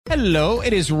Hello,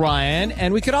 it is Ryan,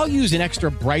 and we could all use an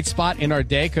extra bright spot in our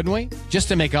day, couldn't we? Just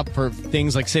to make up for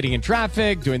things like sitting in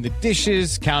traffic, doing the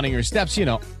dishes, counting your steps, you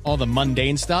know, all the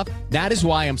mundane stuff. That is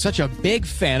why I'm such a big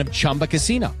fan of Chumba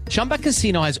Casino. Chumba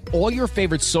Casino has all your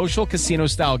favorite social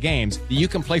casino-style games that you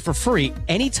can play for free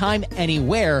anytime,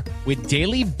 anywhere with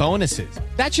daily bonuses.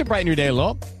 That should brighten your day a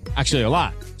little. Actually, a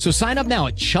lot. So sign up now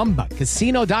at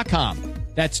ChumbaCasino.com.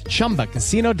 That's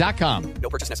ChumbaCasino.com. No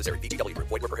purchase necessary. VGW Group.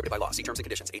 Void where prohibited by law. See terms and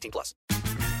conditions. 18+.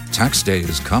 Tax day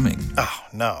is coming. Oh,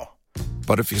 no.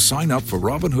 But if you sign up for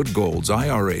Robinhood Gold's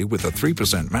IRA with a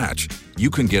 3% match, you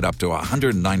can get up to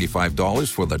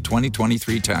 $195 for the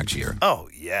 2023 tax year. Oh,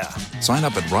 yeah. Sign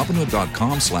up at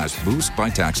Robinhood.com/boost by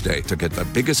tax day to get the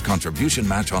biggest contribution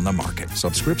match on the market.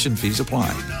 Subscription fees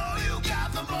apply.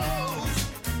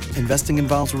 Investing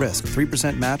involves risk.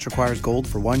 3% match requires gold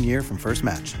for 1 year from first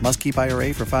match. Must keep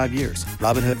IRA for 5 years.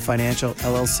 Robinhood Financial,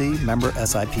 LLC, member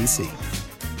SIPC.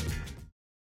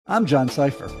 I'm John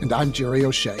Cipher. And I'm Jerry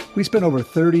O'Shea. We spent over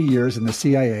 30 years in the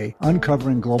CIA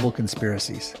uncovering global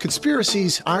conspiracies.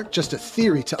 Conspiracies aren't just a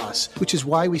theory to us, which is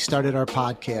why we started our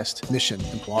podcast, Mission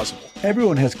Implausible.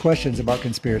 Everyone has questions about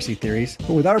conspiracy theories,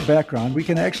 but with our background, we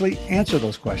can actually answer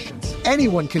those questions.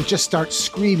 Anyone can just start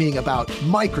screaming about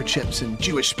microchips and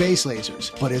Jewish space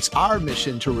lasers, but it's our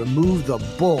mission to remove the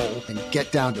bull and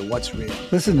get down to what's real.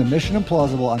 Listen to Mission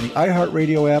Implausible on the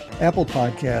iHeartRadio app, Apple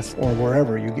Podcasts, or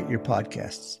wherever you get your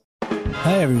podcasts.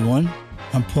 Hi, everyone.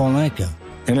 I'm Paul Anka.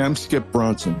 And I'm Skip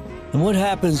Bronson. And what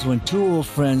happens when two old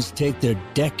friends take their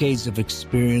decades of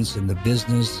experience in the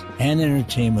business and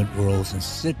entertainment worlds and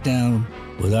sit down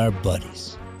with our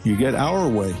buddies? You get Our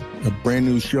Way, a brand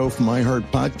new show from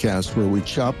iHeart Podcast where we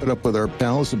chop it up with our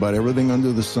pals about everything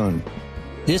under the sun.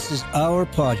 This is our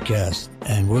podcast,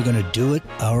 and we're going to do it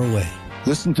our way.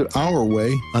 Listen to Our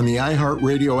Way on the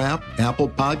iHeartRadio app, Apple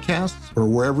Podcasts, or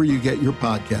wherever you get your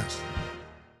podcasts.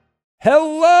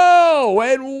 Hello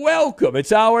and welcome.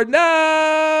 It's our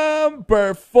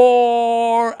number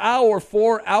 4, hour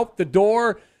 4 out the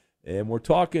door. And we're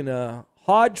talking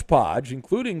hodgepodge,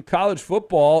 including college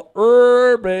football.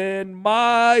 Urban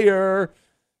Meyer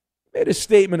made a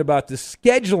statement about the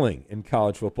scheduling in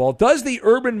college football. Does the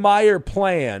Urban Meyer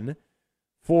plan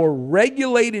for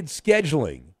regulated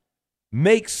scheduling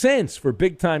make sense for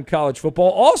big-time college football?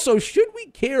 Also, should we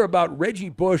care about Reggie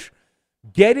Bush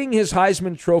getting his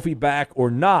Heisman Trophy back or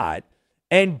not?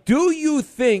 And do you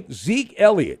think Zeke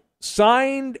Elliott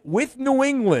signed with New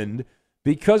England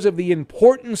because of the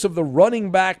importance of the running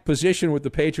back position with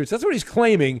the Patriots? That's what he's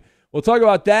claiming. We'll talk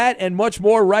about that and much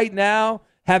more right now.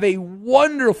 Have a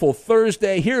wonderful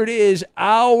Thursday. Here it is,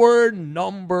 our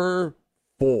number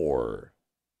 4.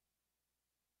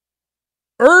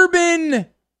 Urban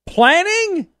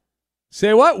planning?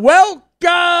 Say what? Welcome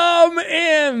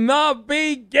in the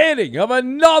beginning of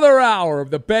another hour of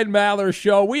the Ben Maller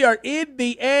Show. We are in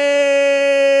the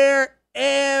air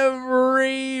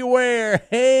everywhere,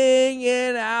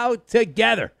 hanging out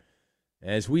together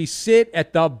as we sit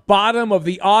at the bottom of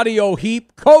the audio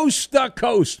heap, coast to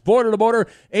coast, border to border,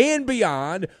 and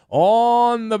beyond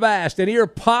on the vast and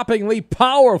ear-poppingly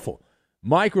powerful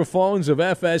microphones of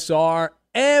FSR,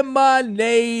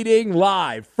 emanating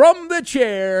live from the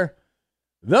chair,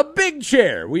 the big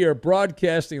chair. We are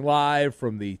broadcasting live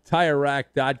from the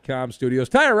TireRack.com studios.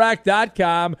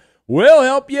 TireRack.com will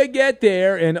help you get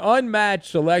there. An unmatched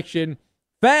selection,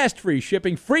 fast free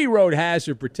shipping, free road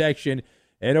hazard protection,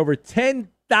 and over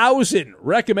 10,000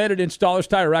 recommended installers.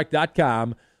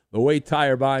 TireRack.com, the way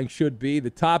tire buying should be. The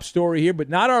top story here, but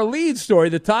not our lead story.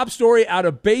 The top story out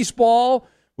of baseball.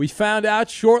 We found out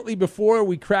shortly before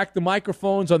we cracked the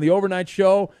microphones on the overnight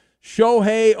show,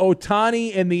 Shohei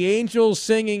Ohtani and the Angels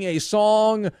singing a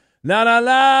song, na na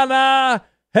na na,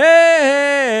 hey,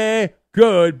 hey,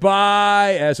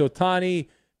 goodbye, as Ohtani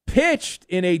pitched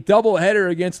in a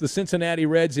doubleheader against the Cincinnati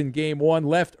Reds in Game 1,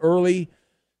 left early.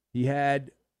 He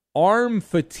had arm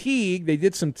fatigue. They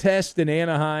did some tests in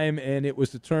Anaheim, and it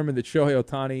was determined that Shohei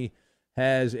Ohtani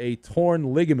has a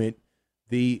torn ligament,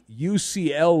 the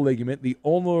UCL ligament, the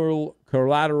ulnar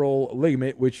collateral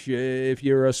ligament, which if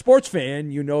you're a sports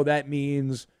fan, you know that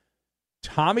means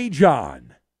Tommy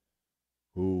John,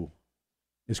 who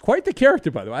is quite the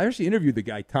character, by the way. I actually interviewed the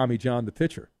guy, Tommy John, the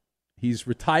pitcher. He's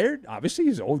retired. Obviously,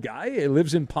 he's an old guy. He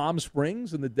lives in Palm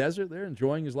Springs in the desert there,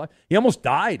 enjoying his life. He almost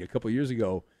died a couple of years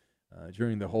ago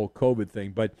during the whole COVID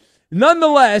thing. But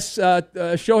nonetheless,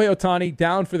 Shohei Ohtani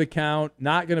down for the count,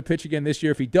 not going to pitch again this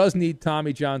year. If he does need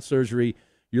Tommy John surgery,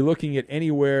 you're looking at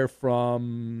anywhere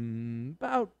from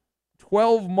about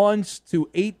 12 months to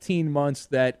 18 months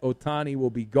that Ohtani will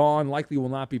be gone, likely will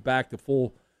not be back to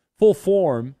full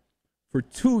form for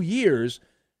 2 years.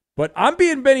 But I'm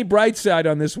being Benny Brightside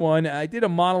on this one. I did a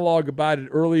monologue about it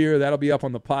earlier. That'll be up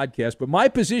on the podcast. But my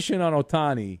position on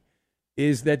Ohtani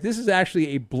is that this is actually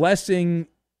a blessing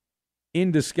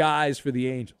in disguise for the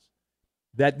Angels.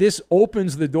 That this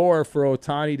opens the door for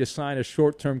Ohtani to sign a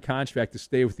short-term contract to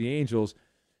stay with the Angels.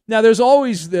 Now, there's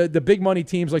always the big money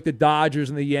teams like the Dodgers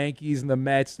and the Yankees and the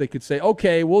Mets. They could say,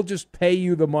 okay, we'll just pay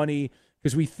you the money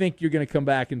because we think you're going to come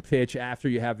back and pitch after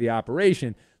you have the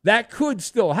operation. That could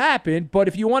still happen, but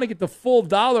if you want to get the full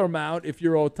dollar amount, if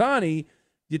you're Ohtani,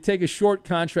 you take a short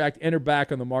contract, enter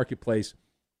back on the marketplace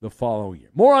the following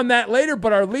year. More on that later,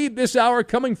 but our lead this hour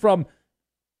coming from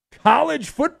college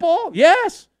football.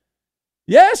 Yes,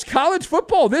 college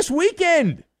football this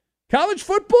weekend. College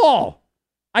football.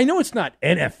 I know it's not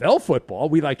NFL football.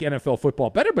 We like NFL football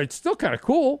better, but it's still kind of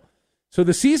cool. So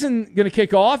the season going to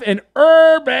kick off, and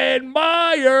Urban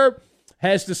Meyer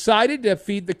has decided to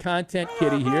feed the content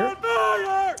kitty here.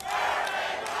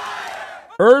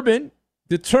 Urban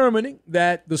determining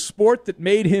that the sport that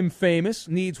made him famous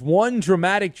needs one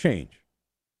dramatic change.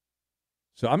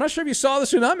 So I'm not sure if you saw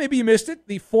this or not. Maybe you missed it.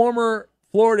 The former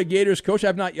Florida Gators coach,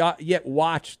 I've not yet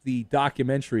watched the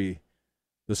documentary,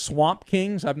 The Swamp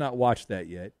Kings. I've not watched that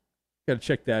yet. Got to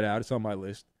check that out. It's on my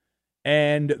list.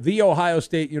 And the Ohio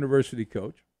State University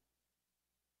coach,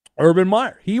 Urban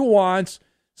Meyer. He wants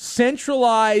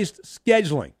centralized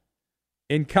scheduling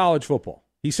in college football.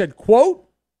 He said, quote,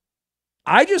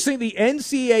 I just think the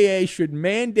NCAA should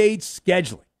mandate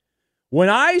scheduling. When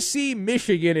I see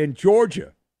Michigan and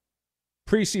Georgia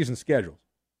preseason schedules,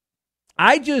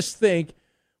 I just think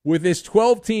with this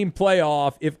 12-team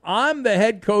playoff, if I'm the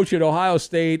head coach at Ohio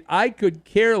State, I could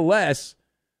care less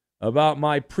about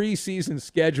my preseason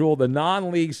schedule, the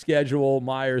non-league schedule,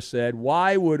 Meyer said.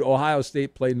 Why would Ohio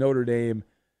State play Notre Dame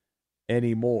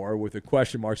anymore with a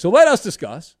question mark? So let us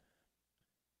discuss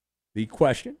the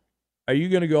question. Are you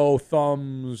going to go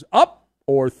thumbs up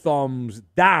or thumbs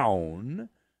down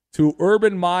to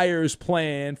Urban Meyer's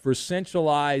plan for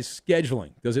centralized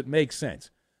scheduling? Does it make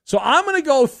sense? So I'm going to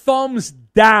go thumbs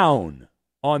down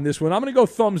on this one. I'm going to go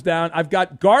thumbs down. I've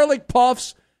got garlic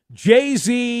puffs,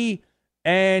 Jay-Z,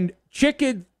 and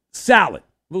chicken salad.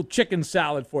 A little chicken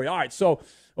salad for you. All right, so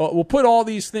we'll put all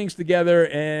these things together,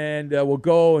 and we'll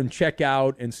go and check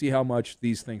out and see how much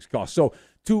these things cost. So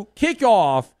to kick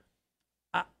off,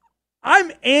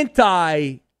 I'm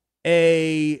anti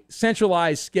a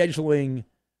centralized scheduling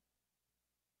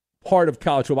part of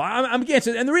college football. I'm against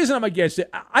it. And the reason I'm against it,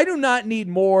 I do not need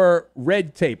more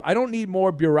red tape. I don't need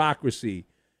more bureaucracy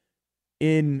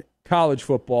in college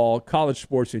football, college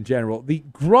sports in general. The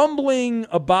grumbling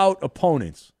about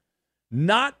opponents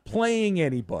not playing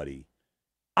anybody.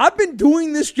 I've been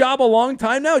doing this job a long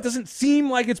time now. It doesn't seem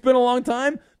like it's been a long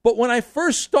time. But when I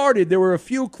first started, there were a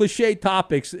few cliche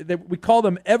topics that we call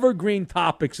them evergreen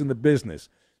topics in the business.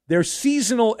 They're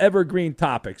seasonal evergreen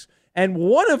topics. And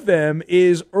one of them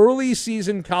is early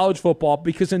season college football,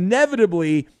 because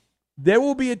inevitably there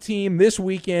will be a team this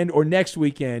weekend or next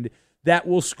weekend that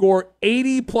will score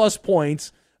 80-plus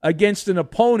points against an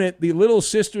opponent, the Little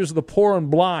Sisters of the Poor and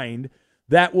Blind,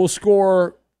 that will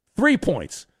score 3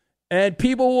 points. And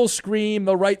people will scream,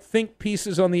 they'll write think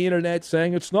pieces on the internet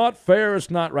saying it's not fair, it's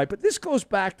not right. But this goes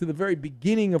back to the very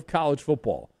beginning of college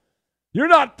football. You're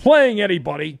not playing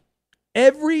anybody.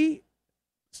 Every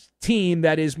team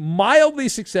that is mildly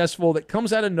successful that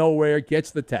comes out of nowhere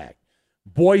gets the tag.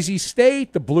 Boise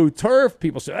State, the blue turf,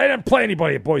 people say, they didn't play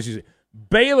anybody at Boise State.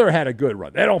 Baylor had a good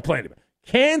run. They don't play anybody.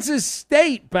 Kansas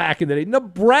State back in the day.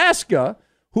 Nebraska,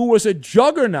 who was a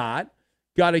juggernaut,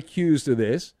 got accused of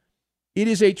this. It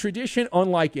is a tradition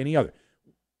unlike any other.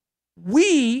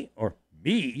 I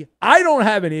don't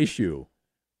have an issue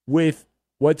with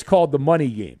what's called the money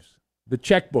games, the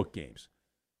checkbook games.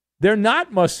 They're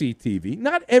not must-see TV.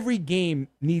 Not every game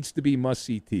needs to be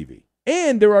must-see TV.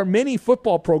 And there are many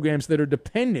football programs that are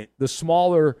dependent, the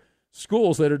smaller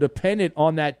schools that are dependent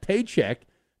on that paycheck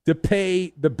to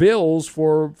pay the bills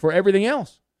for everything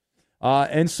else.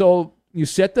 And so you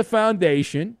set the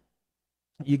foundation.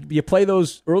 You play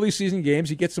those early season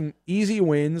games. You get some easy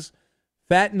wins,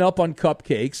 fatten up on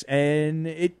cupcakes, and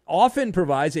it often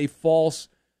provides a false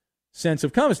sense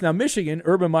of confidence. Now, Michigan,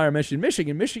 Urban Meyer mentioned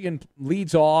Michigan. Michigan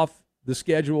leads off the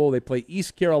schedule. They play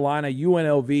East Carolina,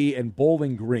 UNLV, and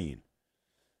Bowling Green.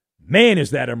 Man,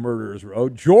 is that a murderer's row.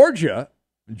 Georgia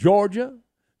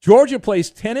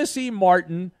plays Tennessee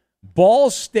Martin,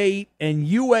 Ball State, and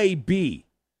UAB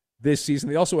this season.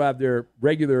 They also have their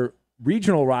regular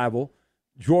regional rival,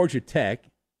 Georgia Tech,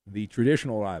 the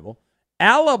traditional rival.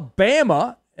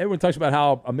 Alabama, everyone talks about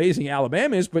how amazing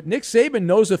Alabama is, but Nick Saban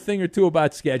knows a thing or two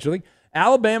about scheduling.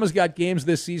 Alabama's got games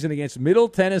this season against Middle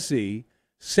Tennessee,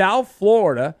 South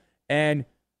Florida and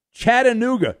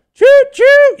Chattanooga.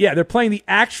 Choo-choo! Yeah, they're playing the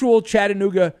actual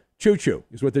Chattanooga choo-choo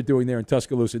is what they're doing there in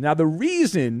Tuscaloosa. Now, the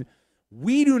reason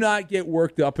we do not get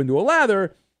worked up into a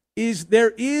lather is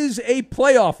there is a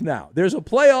playoff now. There's a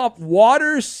playoff.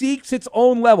 Water seeks its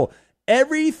own level.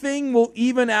 Everything will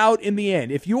even out in the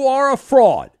end. If you are a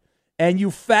fraud and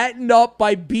you fattened up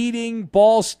by beating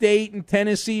Ball State and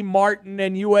Tennessee, Martin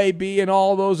and UAB and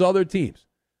all those other teams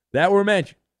that were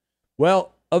mentioned,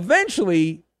 well,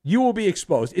 eventually you will be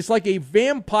exposed. It's like a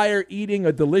vampire eating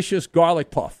a delicious garlic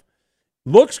puff.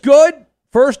 Looks good,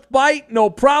 first bite, no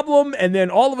problem, and then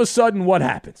all of a sudden, what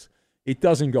happens? It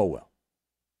doesn't go well.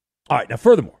 All right, now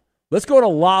furthermore, let's go to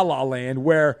La La Land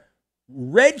where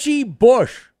Reggie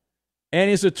Bush and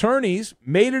his attorneys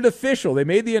made it official. They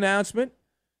made the announcement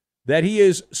that he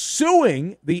is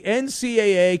suing the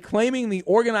NCAA, claiming the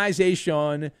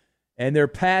organization and their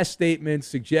past statements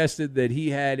suggested that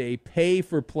he had a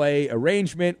pay-for-play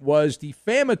arrangement was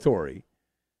defamatory.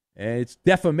 And it's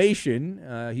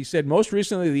defamation. He said, most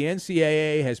recently, the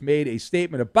NCAA has made a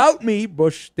statement about me,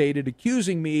 Bush stated,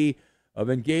 accusing me of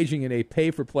engaging in a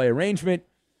pay-for-play arrangement,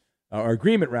 or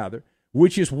agreement, rather,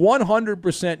 which is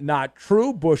 100% not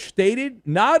true, Bush stated.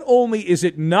 Not only is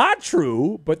it not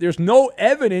true, but there's no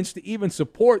evidence to even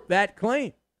support that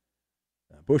claim.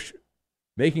 Bush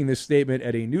making this statement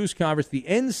at a news conference. The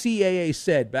NCAA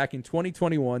said back in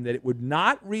 2021 that it would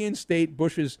not reinstate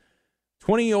Bush's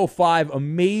 2005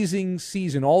 amazing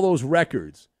season, all those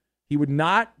records. He would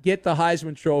not get the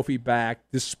Heisman Trophy back,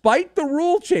 despite the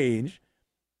rule change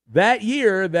that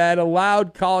year that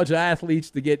allowed college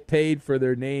athletes to get paid for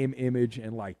their name, image,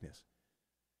 and likeness.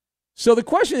 So the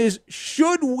question is,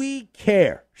 should we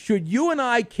care? Should you and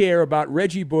I care about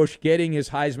Reggie Bush getting his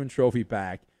Heisman Trophy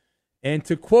back? And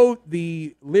to quote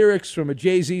the lyrics from a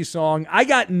Jay-Z song, I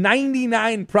got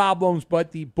 99 problems,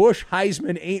 but the Bush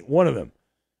Heisman ain't one of them.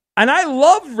 And I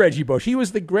loved Reggie Bush. He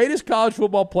was the greatest college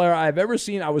football player I've ever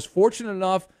seen. I was fortunate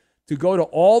enough to go to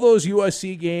all those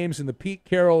USC games in the Pete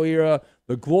Carroll era,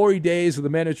 the glory days of the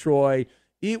men of Troy.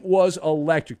 It was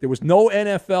electric. There was no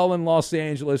NFL in Los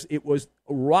Angeles. It was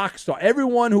a rock star.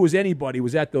 Everyone who was anybody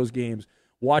was at those games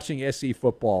watching SC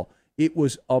football. It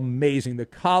was amazing. The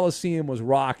Coliseum was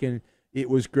rocking. It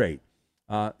was great.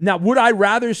 Now, would I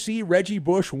rather see Reggie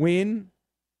Bush win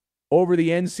over the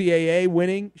NCAA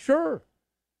winning? Sure.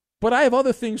 But I have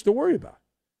other things to worry about.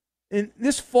 And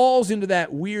this falls into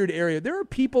that weird area. There are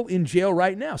people in jail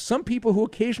right now, some people who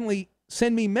occasionally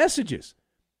send me messages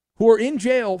who are in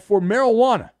jail for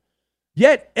marijuana.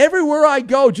 Yet everywhere I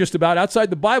go, just about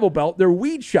outside the Bible Belt, there are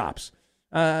weed shops.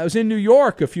 I was in New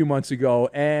York a few months ago,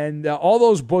 and all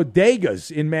those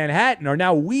bodegas in Manhattan are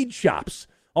now weed shops,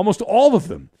 almost all of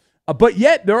them. But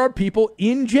yet there are people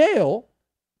in jail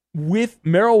with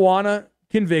marijuana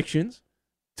convictions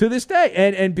to this day.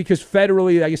 And because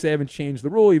federally, I guess they haven't changed the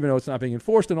rule, even though it's not being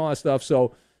enforced and all that stuff.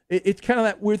 So it's kind of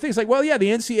that weird thing. It's like, well, yeah, the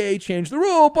NCAA changed the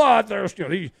rule, but there's,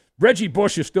 Reggie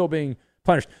Bush is still being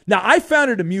punished. Now, I found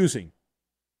it amusing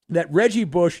that Reggie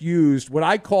Bush used what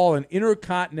I call an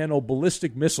intercontinental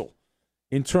ballistic missile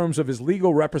in terms of his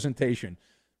legal representation.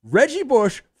 Reggie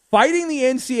Bush, fighting the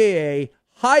NCAA,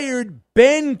 hired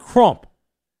Ben Crump.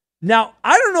 Now,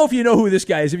 I don't know if you know who this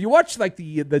guy is. If you watch like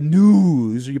the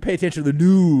news or you pay attention to the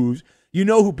news, you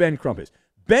know who Ben Crump is.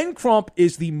 Ben Crump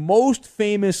is the most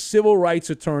famous civil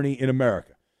rights attorney in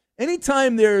America.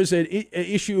 Anytime there's an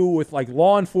issue with like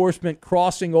law enforcement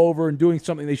crossing over and doing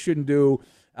something they shouldn't do,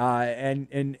 and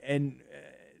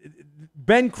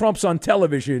Ben Crump's on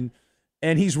television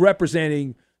and he's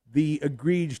representing the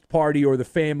egreged party or the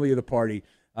family of the party,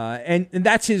 and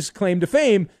that's his claim to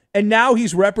fame. And now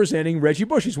he's representing Reggie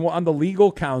Bush. He's on the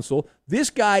legal counsel. This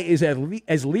guy is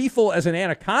as lethal as an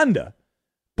anaconda.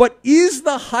 But is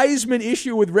the Heisman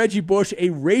issue with Reggie Bush a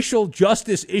racial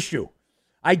justice issue?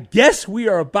 I guess we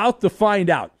are about to find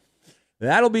out.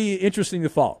 That'll be interesting to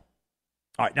follow.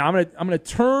 All right, now I'm going to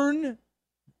turn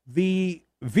the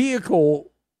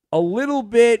vehicle a little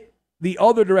bit the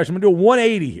other direction. I'm going to do a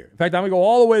 180 here. In fact, I'm going to go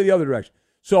all the way the other direction.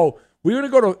 So we're going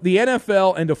to go to the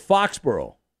NFL and to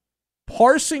Foxborough,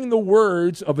 parsing the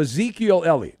words of Ezekiel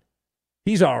Elliott.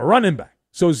 He's a running back.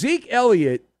 So Zeke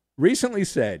Elliott recently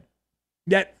said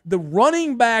that the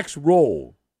running back's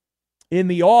role in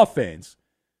the offense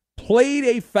played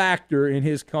a factor in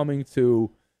his coming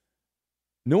to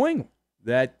New England.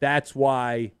 That's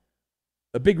why,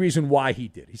 a big reason why he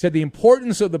did. He said the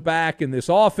importance of the back in this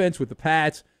offense with the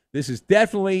Pats, this is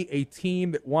definitely a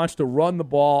team that wants to run the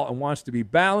ball and wants to be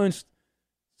balanced.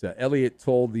 So Elliott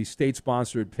told the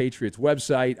state-sponsored Patriots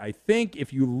website, I think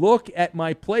if you look at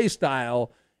my play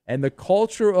style and the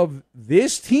culture of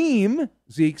this team,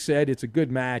 Zeke said, it's a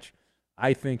good match.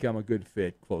 I think I'm a good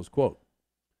fit, close quote.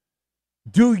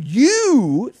 Do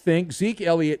you think Zeke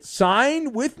Elliott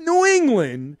signed with New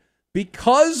England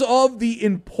because of the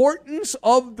importance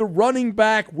of the running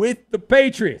back with the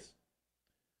Patriots?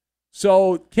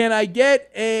 So can I get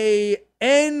a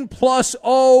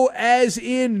N+O as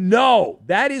in no?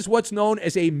 That is what's known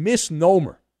as a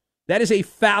misnomer. That is a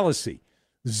fallacy.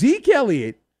 Zeke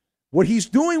Elliott, what he's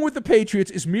doing with the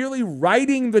Patriots is merely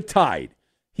riding the tide.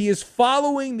 He is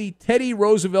following the Teddy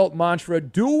Roosevelt mantra,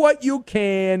 do what you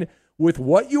can with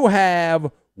what you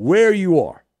have where you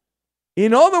are.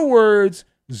 In other words,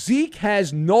 Zeke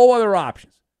has no other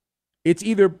options. It's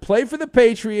either play for the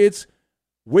Patriots,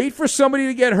 wait for somebody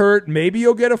to get hurt, maybe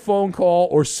you'll get a phone call,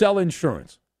 or sell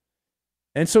insurance.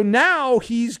 And so now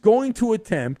he's going to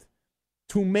attempt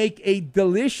to make a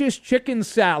delicious chicken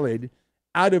salad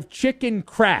out of chicken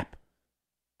crap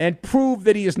and prove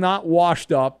that he is not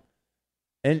washed up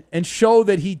and show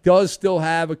that he does still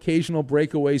have occasional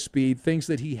breakaway speed, things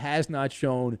that he has not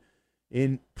shown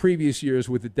in previous years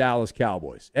with the Dallas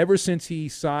Cowboys. Ever since he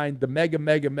signed the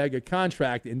mega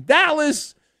contract in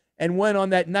Dallas and went on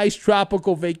that nice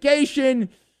tropical vacation,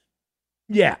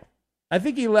 yeah, I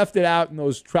think he left it out in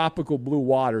those tropical blue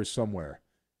waters somewhere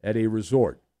at a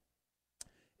resort.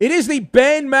 It is the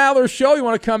Ben Maller Show. You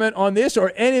want to comment on this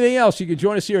or anything else, you can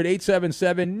join us here at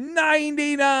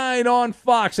 877-99 on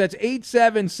Fox. That's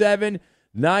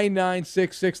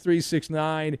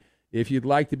 877-996-6369 if you'd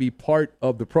like to be part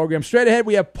of the program. Straight ahead,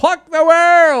 we have Puck the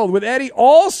World with Eddie.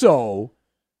 Also,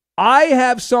 I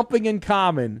have something in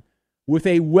common with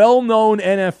a well-known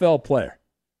NFL player.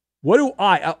 What do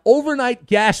I, an overnight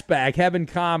gas bag, have in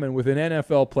common with an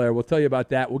NFL player? We'll tell you about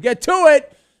that. We'll get to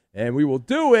it. And we will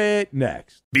do it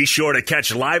next. Be sure to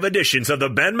catch live editions of the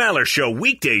Ben Maller Show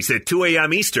weekdays at 2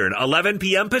 a.m. Eastern, 11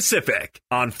 p.m. Pacific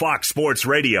on Fox Sports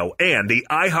Radio and the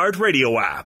iHeartRadio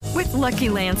app. With Lucky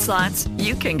Land Slots,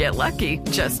 you can get lucky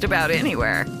just about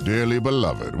anywhere. Dearly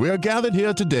beloved, we are gathered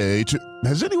here today to...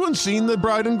 Has anyone seen the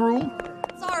bride and groom?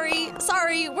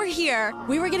 Sorry, we're here.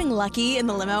 We were getting lucky in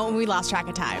the limo and we lost track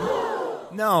of time.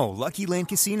 No, Lucky Land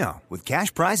Casino, with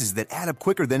cash prizes that add up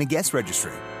quicker than a guest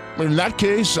registry. In that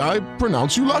case, I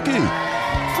pronounce you lucky.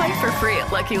 Play for free at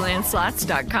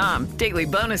LuckyLandSlots.com. Daily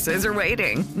bonuses are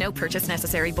waiting. No purchase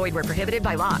necessary. Void where prohibited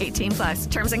by law.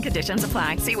 18+. Terms and conditions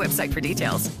apply. See website for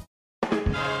details.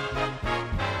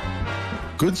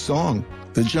 Good song.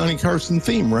 The Johnny Carson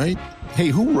theme, right? Hey,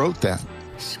 who wrote that?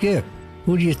 Skip,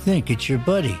 who do you think? It's your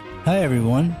buddy. Hi,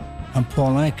 everyone. I'm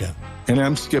Paul Anka. And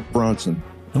I'm Skip Bronson.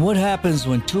 And what happens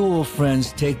when two old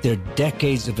friends take their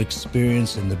decades of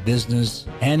experience in the business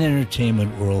and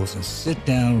entertainment worlds and sit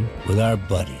down with our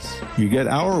buddies? You get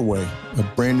Our Way, a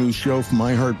brand new show from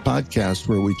iHeart Podcast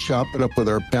where we chop it up with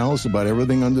our pals about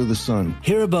everything under the sun.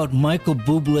 Hear about Michael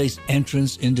Bublé's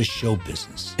entrance into show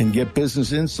business. And get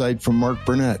business insight from Mark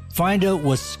Burnett. Find out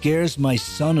what scares my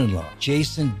son-in-law,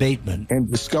 Jason Bateman. And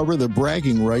discover the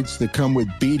bragging rights that come with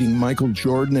beating Michael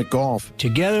Jordan at golf.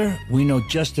 Together, we know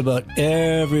just about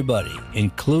everybody,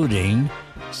 including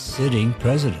sitting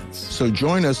presidents. So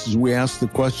join us as we ask the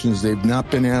questions they've not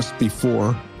been asked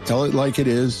before, tell it like it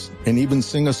is, and even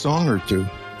sing a song or two.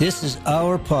 This is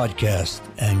our podcast,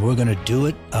 and we're going to do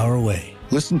it our way.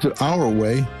 Listen to Our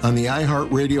Way on the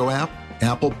iHeartRadio app,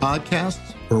 Apple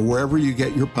Podcasts, or wherever you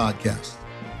get your podcasts.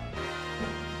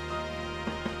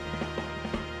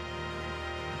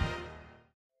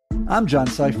 I'm John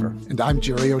Cipher. And I'm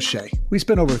Jerry O'Shea. We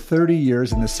spent over 30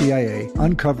 years in the CIA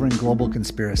uncovering global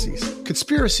conspiracies.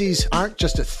 Conspiracies aren't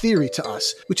just a theory to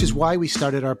us, which is why we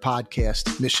started our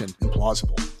podcast, Mission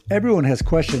Implausible. Everyone has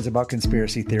questions about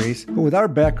conspiracy theories, but with our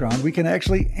background, we can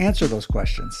actually answer those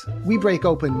questions. We break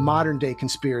open modern-day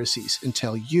conspiracies and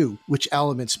tell you which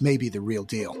elements may be the real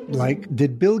deal. Like,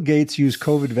 did Bill Gates use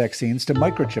COVID vaccines to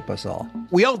microchip us all?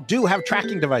 We all do have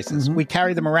tracking devices. We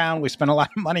carry them around. We spend a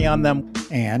lot of money on them.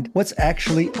 And what's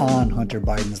actually on Hunter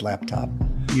Biden's laptop?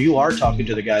 You are talking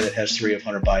to the guy that has 3 of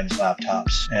Hunter Biden's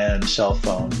laptops and cell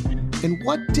phone. And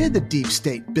what did the deep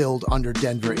state build under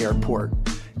Denver Airport?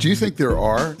 Do you think there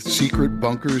are secret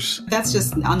bunkers? That's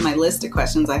just on my list of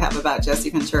questions I have about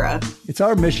Jesse Ventura. It's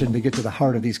our mission to get to the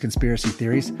heart of these conspiracy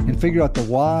theories and figure out the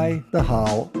why, the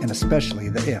how, and especially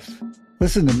the if.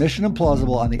 Listen to Mission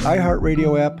Implausible on the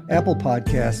iHeartRadio app, Apple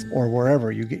Podcasts, or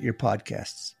wherever you get your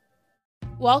podcasts.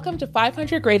 Welcome to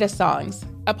 500 Greatest Songs,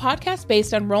 a podcast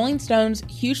based on Rolling Stone's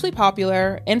hugely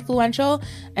popular, influential,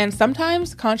 and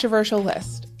sometimes controversial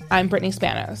list. I'm Brittany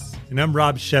Spanos. And I'm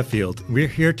Rob Sheffield. We're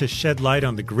here to shed light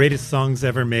on the greatest songs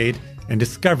ever made and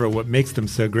discover what makes them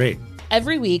so great.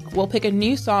 Every week, we'll pick a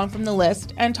new song from the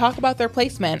list and talk about their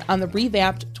placement on the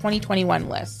revamped 2021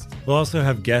 list. We'll also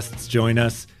have guests join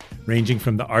us, ranging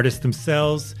from the artists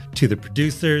themselves to the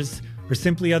producers, or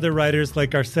simply other writers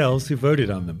like ourselves who voted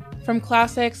on them. From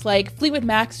classics like Fleetwood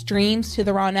Mac's Dreams to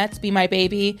the Ronettes' Be My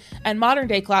Baby, and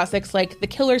modern-day classics like The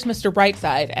Killer's Mr.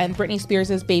 Brightside and Britney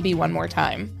Spears' Baby One More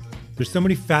Time. There's so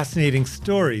many fascinating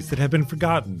stories that have been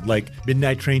forgotten, like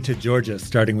Midnight Train to Georgia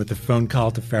starting with a phone call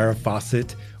to Farrah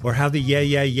Fawcett, or how the Yeah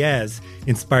Yeah Yeahs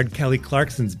inspired Kelly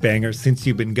Clarkson's banger Since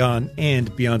You've Been Gone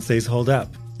and Beyoncé's Hold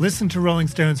Up. Listen to Rolling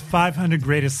Stone's 500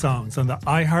 Greatest Songs on the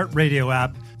iHeartRadio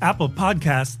app, Apple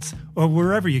Podcasts, or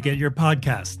wherever you get your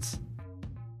podcasts.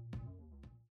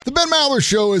 The Ben Maller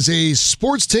Show is a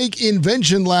sports take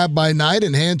invention lab by night.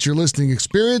 Enhance your listening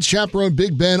experience. Chaperone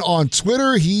Big Ben on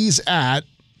Twitter. He's at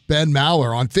Ben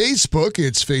Maller. On Facebook,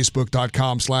 it's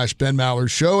facebook.com/Ben Maller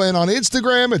Show. And on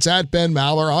Instagram, it's at Ben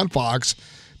Maller. On Fox,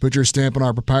 put your stamp on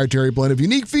our proprietary blend of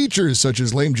unique features such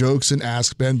as lame jokes and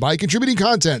Ask Ben by contributing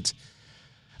content.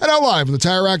 And now live from the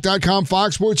TireRack.com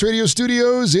Fox Sports Radio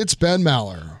studios, it's Ben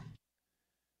Maller.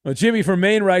 Well, Jimmy from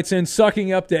Maine writes in,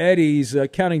 sucking up to Eddie's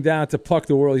counting down to Puck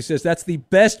the World. He says, that's the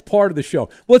best part of the show.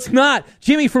 Well, it's not.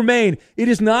 Jimmy from Maine, it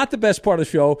is not the best part of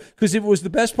the show, because if it was the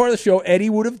best part of the show,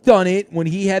 Eddie would have done it when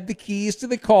he had the keys to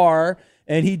the car,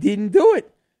 and he didn't do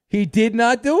it. He did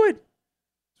not do it.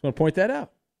 Just want to point that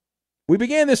out. We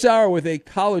began this hour with a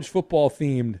college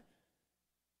football-themed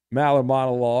Maller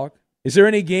monologue. Is there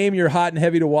any game you're hot and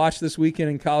heavy to watch this weekend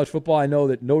in college football? I know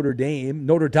that Notre Dame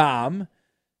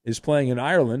is playing in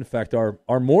Ireland. In fact, our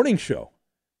morning show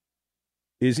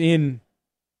is in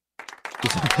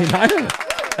Ireland.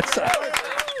 That's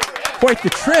quite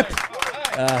the trip.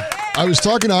 I was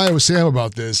talking to Iowa Sam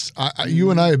about this.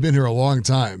 You and I have been here a long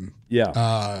time.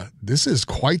 Yeah. This is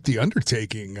quite the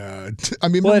undertaking. Well,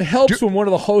 it helps when one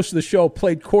of the hosts of the show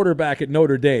played quarterback at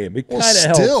Notre Dame. It kind of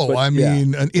helps. Still,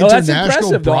 an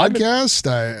international broadcast.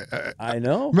 I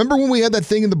know. Remember when we had that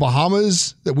thing in the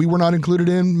Bahamas that we were not included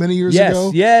in many years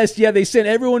ago? Yes. They sent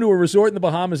everyone to a resort in the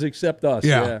Bahamas except us.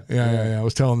 Yeah. I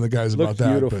was telling the guys about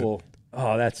that. Beautiful.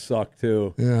 Oh, that sucked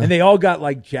too. Yeah. And they all got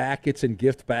like jackets and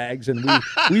gift bags, and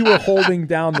we were holding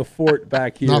down the fort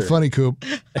back here. Not funny, Coop.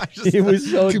 It was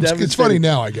so devastating. It's funny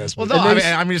now, I guess. Well, no,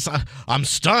 I'm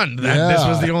stunned that this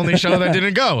was the only show that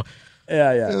didn't go.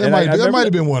 Yeah. There might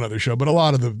have been one other show, but a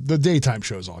lot of the daytime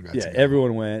shows all got together.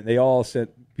 Everyone went. They all sent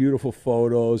beautiful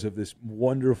photos of this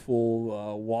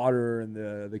wonderful water in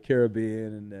the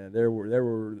Caribbean, and there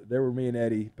were me and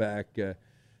Eddie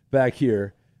back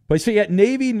here. But so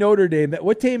Navy Notre Dame.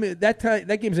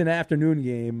 That game's an afternoon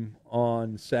game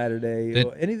on Saturday.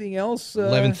 Anything else?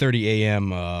 11:30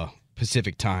 a.m.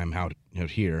 Pacific time out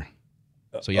here.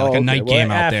 So like a night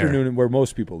game out there. Afternoon where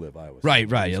most people live. Iowa.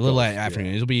 Right. A little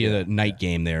afternoon. It'll be a night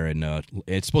game there, and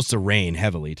it's supposed to rain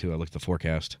heavily too. I looked at the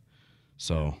forecast,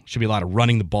 so should be a lot of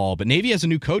running the ball. But Navy has a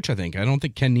new coach. I think. I don't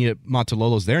think Ken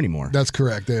Montalolo's there anymore. That's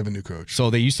correct. They have a new coach. So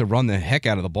they used to run the heck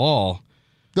out of the ball.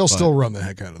 They'll still run the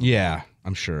heck out of the ball. Yeah.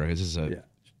 I'm sure. This is try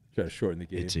to shorten the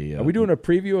game. Are we doing a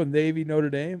preview of Navy Notre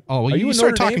Dame? Oh, well, you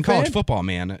start talking college football,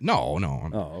 man. No.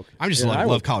 Okay. I'm just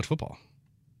love college football.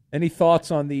 Any thoughts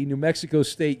on the New Mexico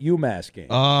State UMass game?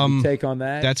 Any take on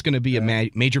that? That's going to be a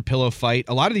major pillow fight.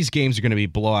 A lot of these games are going to be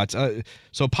blowouts.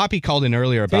 So Poppy called in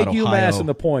earlier about Ohio. UMass and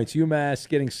the points. UMass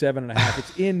getting 7.5.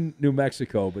 It's in New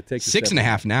Mexico, but take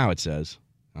 6.5 now. It says.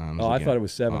 I thought it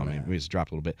was 7. Oh, maybe it's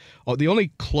dropped a little bit. Oh, the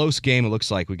only close game it looks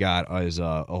like we got is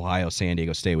Ohio San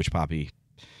Diego State, which Poppy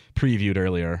previewed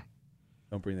earlier.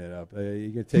 Don't bring that up.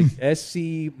 You're going to take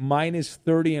SC minus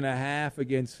 30.5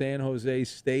 against San Jose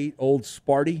State, Old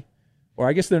Sparty. Or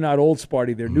I guess they're not Old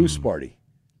Sparty, they're New Sparty.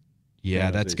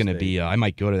 Yeah, that's going to be I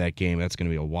might go to that game. That's going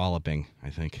to be a walloping, I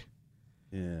think.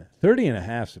 Yeah,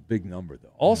 30.5 is a big number,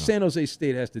 though. All San Jose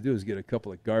State has to do is get a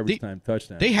couple of garbage time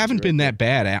touchdowns. They haven't been that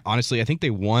bad, honestly. I think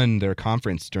they won their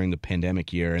conference during the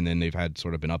pandemic year, and then they've had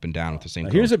sort of been up and down with the same.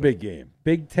 Here's a big game: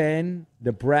 Big Ten,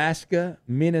 Nebraska,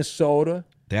 Minnesota.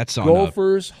 That's on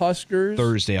Gophers, Huskers.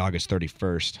 Thursday, August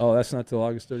 31st. Oh, that's not till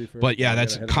August 31st. But yeah,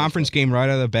 that's a conference game right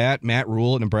out of the bat. Matt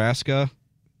Rule at Nebraska.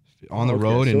 On the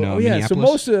road in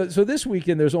Minneapolis. So this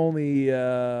weekend there's only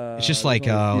it's just like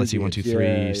let's see, 1, 2,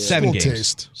 3, 7 games.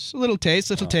 Taste. A little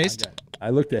taste. I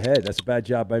looked ahead. That's a bad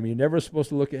job by me. You're never supposed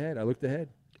to look ahead. I looked ahead.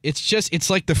 It's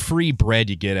like the free bread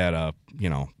you get at a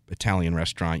Italian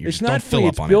restaurant. It's not free.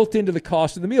 It's built into the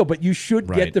cost of the meal, but you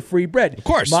should get the free bread, of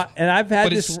course. And I've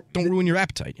had this. Don't ruin your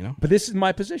appetite, But this is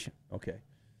my position. Okay,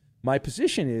 my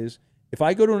position is If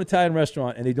I go to an Italian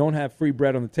restaurant and they don't have free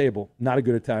bread on the table, not a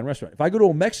good Italian restaurant. If I go to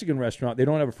a Mexican restaurant, they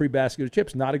don't have a free basket of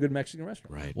chips, not a good Mexican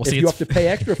restaurant. Right. Well, if you have to pay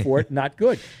extra for it, not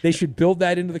good. They should build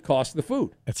that into the cost of the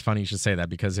food. It's funny you should say that,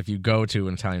 because if you go to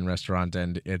an Italian restaurant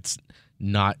and it's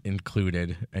not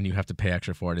included and you have to pay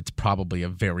extra for it, it's probably a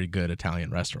very good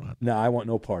Italian restaurant. No, I want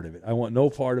no part of it. I want no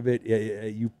part of it.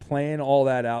 You plan all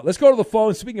that out. Let's go to the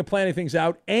phone. Speaking of planning things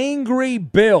out, Angry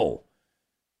Bill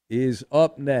is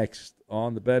up next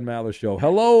on the Ben Maller Show.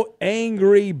 Hello,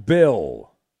 Angry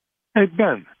Bill. Hey,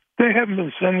 Ben, they haven't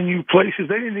been sending you places.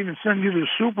 They didn't even send you to the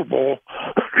Super Bowl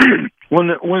when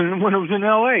it was in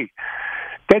L.A.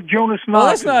 That Jonas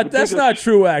Knox. Well, that's not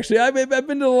true, actually. I've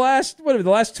been to the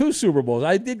last two Super Bowls.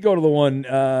 I did go to the one.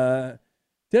 Did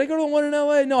I go to the one in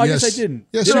L.A.? No, I guess I didn't.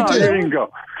 Yes, you did. There you go.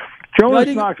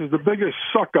 Jonas Knox is the biggest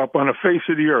suck-up on the face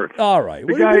of the earth. All right.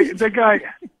 The guy.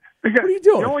 What are you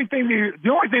doing? The only thing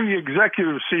the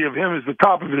executives see of him is the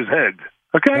top of his head.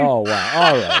 Okay. Oh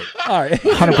wow! All right.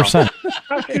 100%.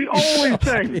 That's the only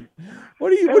thing.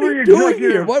 What are you doing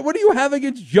here? What do you have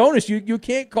against Jonas? You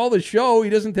can't call the show.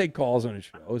 He doesn't take calls on his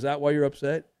show. Is that why you're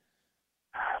upset?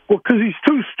 Well, because he's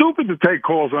too stupid to take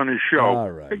calls on his show.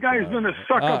 All right. The guy's been a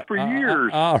suck up for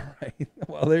years. All right.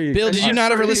 Well, there you go. Bill, did you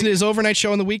not ever listen to his overnight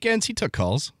show on the weekends? He took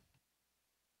calls.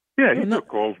 Yeah, he took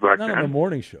calls back then. Not on the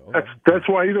morning show. That's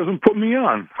why he doesn't put me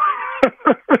on.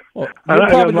 Well,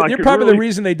 you're probably the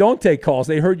reason they don't take calls.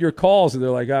 They heard your calls and they're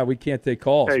like, we can't take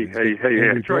calls. Hey!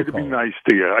 I tried to be nice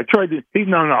to you. I tried to.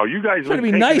 No, you guys. Trying to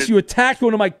be nice. You attacked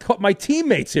one of my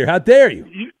teammates here. How dare you?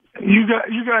 You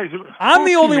guys. I'm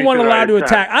the only one allowed to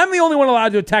attack. I'm the only one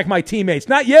allowed to attack my teammates,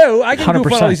 not you. I can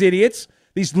goof on all these idiots,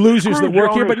 these losers that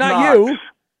work here, but not you.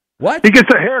 What? He gets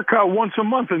a haircut once a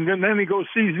month, and then he goes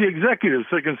sees the executives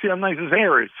so he can see how nice his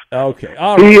hair is. Okay.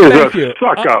 All right. He is Thank a you.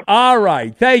 suck-up. All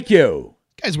right. Thank you.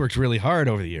 Guy's worked really hard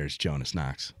over the years, Jonas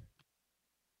Knox.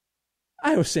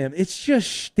 I know, Sam. It's just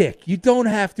shtick. You don't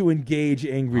have to engage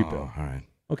Angry Bill. All right.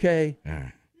 Okay? All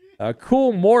right.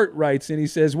 Cool Mort writes, and he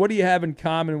says, what do you have in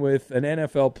common with an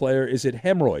NFL player? Is it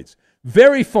hemorrhoids?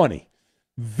 Very funny.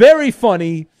 Very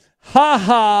funny.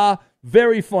 Ha-ha.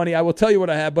 Very funny. I will tell you what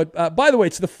I have. But, by the way,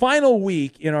 it's the final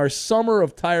week in our Summer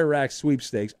of Tire Rack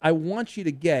sweepstakes. I want you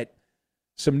to get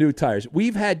some new tires.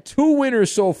 We've had 2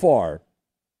 winners so far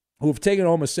who have taken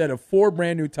home a set of 4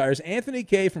 brand new tires. Anthony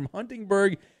K. from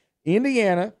Huntingburg,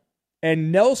 Indiana,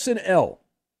 and Nelson L.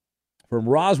 from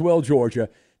Roswell, Georgia.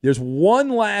 There's one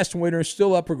last winner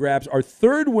still up for grabs. Our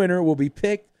 3rd winner will be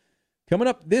picked coming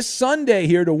up this Sunday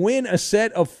here to win a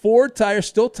set of 4 tires.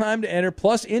 Still time to enter,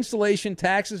 plus installation,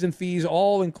 taxes, and fees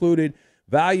all included,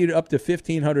 valued up to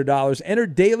 $1,500. Enter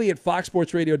daily at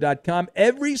foxsportsradio.com.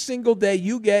 Every single day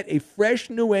you get a fresh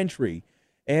new entry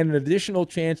and an additional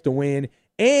chance to win.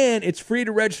 And it's free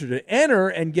to register. To enter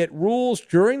and get rules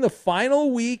during the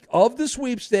final week of the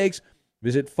sweepstakes,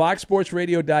 visit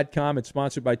foxsportsradio.com. It's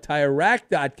sponsored by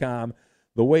TireRack.com,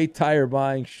 the way tire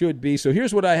buying should be. So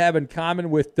here's what I have in common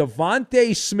with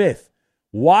Devontae Smith,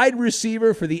 wide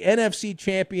receiver for the NFC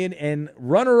champion and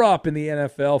runner-up in the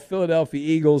NFL, Philadelphia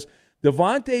Eagles.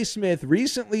 Devontae Smith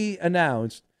recently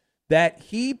announced that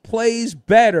he plays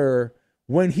better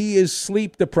when he is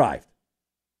sleep-deprived.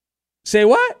 Say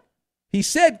what? He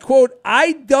said, quote,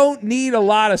 I don't need a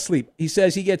lot of sleep. He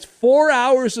says he gets 4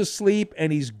 hours of sleep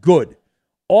and he's good.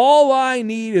 All I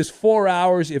need is 4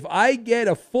 hours. If I get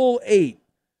a full 8,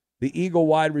 the Eagle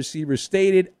wide receiver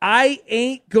stated, I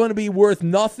ain't going to be worth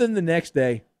nothing the next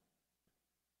day.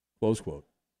 Close quote.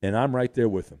 And I'm right there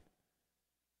with him.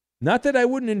 Not that I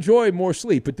wouldn't enjoy more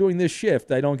sleep, but doing this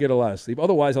shift, I don't get a lot of sleep.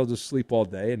 Otherwise, I'll just sleep all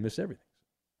day and miss everything.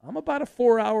 I'm about a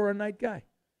 4-hour-a-night guy.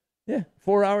 Yeah,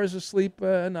 4 hours of sleep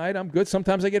a night, I'm good.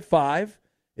 Sometimes I get 5.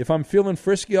 If I'm feeling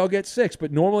frisky, I'll get 6,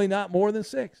 but normally not more than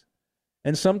 6.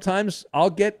 And sometimes I'll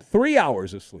get 3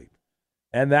 hours of sleep,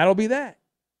 and that'll be that.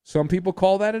 Some people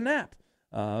call that a nap,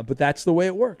 but that's the way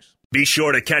it works. Be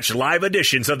sure to catch live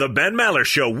editions of the Ben Maller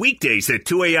Show weekdays at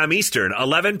 2 a.m. Eastern,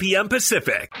 11 p.m.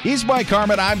 Pacific. He's Mike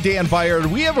Harmon. I'm Dan Beyer,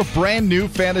 and we have a brand new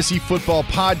fantasy football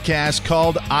podcast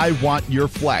called I Want Your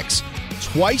Flex.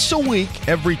 Twice a week,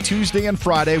 every Tuesday and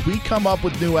Friday, we come up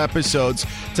with new episodes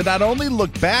to not only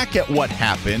look back at what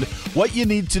happened, what you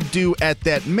need to do at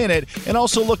that minute, and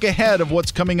also look ahead of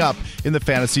what's coming up in the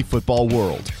fantasy football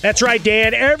world. That's right,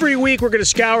 Dan. Every week we're going to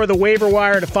scour the waiver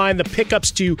wire to find the pickups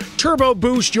to turbo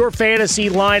boost your fantasy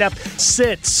lineup,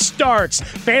 sits, starts,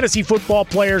 fantasy football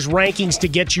players' rankings to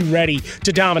get you ready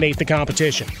to dominate the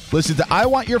competition. Listen to I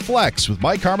Want Your Flex with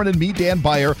Mike Harmon and me, Dan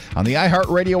Beyer, on the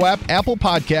iHeartRadio app, Apple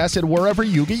Podcasts, and wherever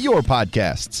you get your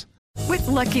podcasts. With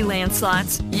Lucky Land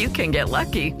Slots, you can get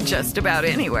lucky just about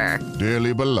anywhere.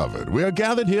 Dearly beloved, we are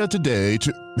gathered here today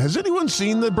to... Has anyone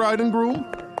seen the bride and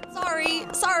groom?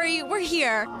 Sorry, we're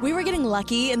here. We were getting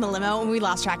lucky in the limo and we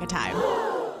lost track of time.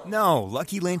 No,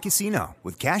 Lucky Land Casino,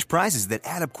 with cash prizes that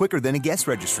add up quicker than a guest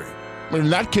registry. In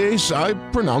that case, I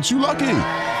pronounce you lucky.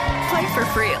 Play for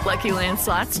free at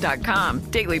LuckyLandSlots.com.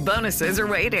 Daily bonuses are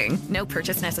waiting. No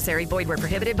purchase necessary. Void where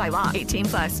prohibited by law.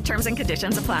 18+. Terms and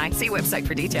conditions apply. See website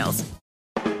for details.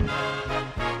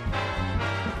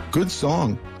 Good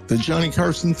song. The Johnny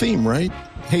Carson theme, right?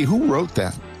 Hey, who wrote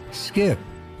that? Skip,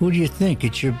 who do you think?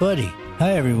 It's your buddy.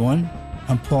 Hi, everyone.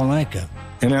 I'm Paul Anka.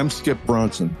 And I'm Skip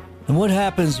Bronson. And what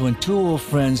happens when two old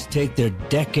friends take their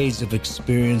decades of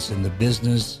experience in the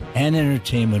business and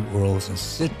entertainment worlds and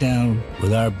sit down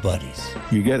with our buddies?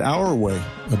 You get Our Way,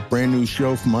 a brand new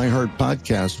show from iHeart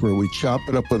Podcast where we chop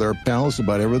it up with our pals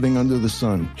about everything under the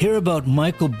sun. Hear about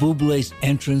Michael Bublé's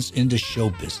entrance into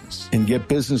show business. And get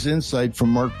business insight from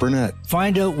Mark Burnett.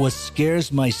 Find out what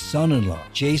scares my son-in-law,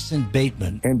 Jason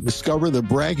Bateman. And discover the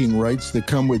bragging rights that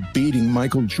come with beating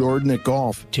Michael Jordan at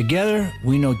golf. Together,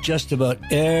 we know just about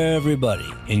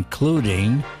everybody,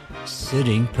 including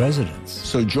sitting presidents.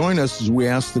 So join us as we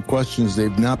ask the questions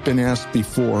they've not been asked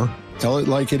before, tell it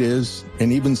like it is,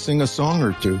 and even sing a song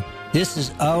or two. This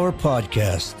is our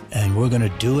podcast, and we're going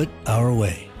to do it our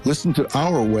way. Listen to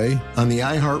Our Way on the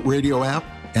iHeartRadio app,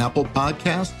 Apple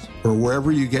Podcasts, or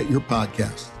wherever you get your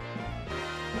podcasts.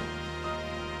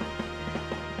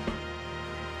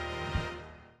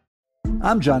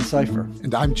 I'm John Cipher.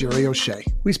 And I'm Jerry O'Shea.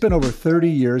 We spent over 30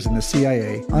 years in the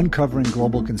CIA uncovering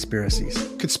global conspiracies.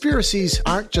 Conspiracies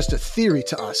aren't just a theory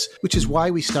to us, which is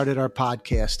why we started our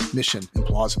podcast, Mission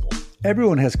Implausible.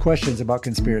 Everyone has questions about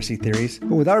conspiracy theories,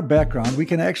 but with our background, we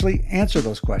can actually answer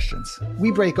those questions.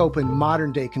 We break open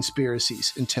modern-day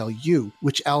conspiracies and tell you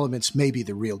which elements may be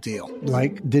the real deal.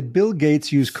 Like, did Bill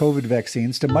Gates use COVID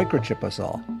vaccines to microchip us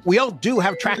all? We all do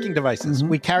have tracking devices.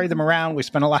 We carry them around. We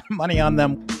spend a lot of money on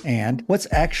them. And what's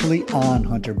actually on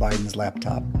Hunter Biden's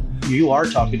laptop? You are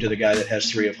talking to the guy that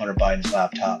has 3 of Hunter Biden's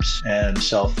laptops and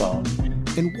cell phone.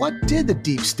 And what did the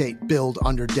deep state build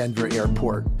under Denver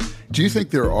Airport? Do you think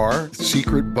there are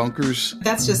secret bunkers?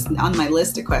 That's just on my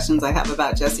list of questions I have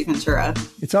about Jesse Ventura.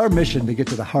 It's our mission to get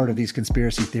to the heart of these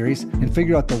conspiracy theories and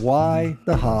figure out the why,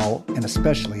 the how, and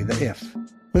especially the if.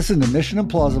 Listen to Mission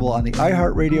Implausible on the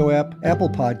iHeartRadio app, Apple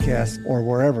Podcasts, or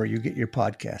wherever you get your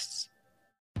podcasts.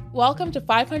 Welcome to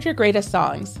 500 Greatest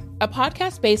Songs, a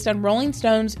podcast based on Rolling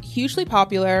Stone's hugely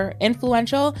popular,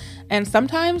 influential, and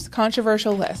sometimes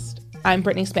controversial list. I'm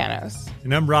Brittany Spanos.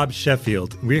 And I'm Rob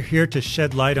Sheffield. We're here to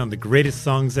shed light on the greatest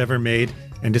songs ever made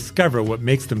and discover what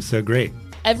makes them so great.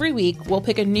 Every week, we'll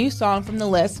pick a new song from the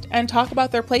list and talk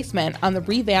about their placement on the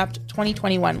revamped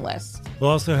 2021 list. We'll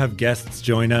also have guests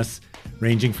join us,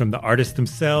 ranging from the artists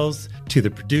themselves to the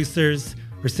producers,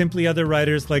 or simply other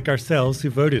writers like ourselves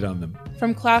who voted on them.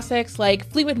 From classics like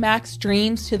Fleetwood Mac's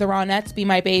Dreams to the Ronettes' Be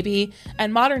My Baby,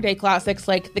 and modern-day classics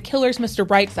like The Killer's Mr.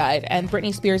 Brightside and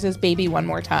Britney Spears' Baby One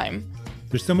More Time.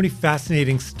 There's so many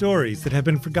fascinating stories that have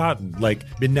been forgotten, like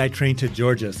Midnight Train to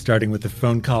Georgia starting with a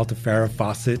phone call to Farrah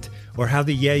Fawcett, or how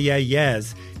the Yeah Yeah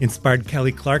Yeahs inspired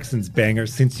Kelly Clarkson's banger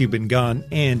Since You've Been Gone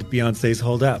and Beyoncé's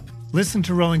Hold Up. Listen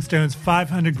to Rolling Stone's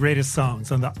 500 Greatest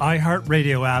Songs on the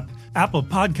iHeartRadio app, Apple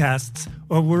Podcasts,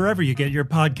 or wherever you get your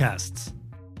podcasts.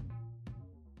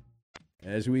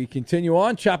 As we continue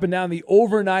on, chopping down the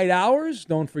overnight hours,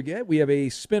 don't forget, we have a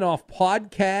spin-off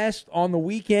podcast on the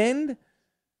weekend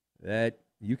that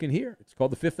you can hear. It's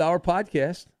called the Fifth Hour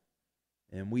Podcast.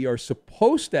 And we are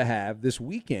supposed to have this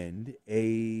weekend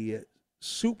a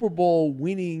Super Bowl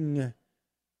winning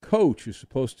coach who's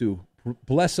supposed to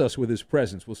bless us with his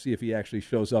presence. We'll see if he actually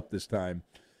shows up this time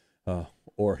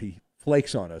or he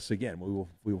flakes on us again.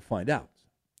 We will find out.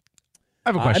 I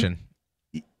have a question.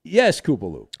 Yes,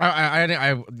 Koopaloo. I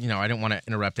didn't want to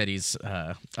interrupt Eddie's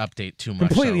update too much.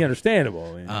 Completely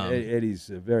understandable. I mean, Eddie's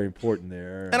very important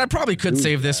there. And I probably could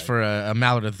save this for a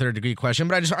Mallard of the Third Degree question,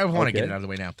 but I want to get it out of the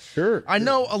way now. Sure. I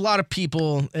know a lot of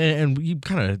people, and you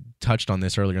kind of touched on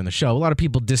this earlier in the show, a lot of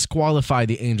people disqualify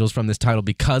the Angels from this title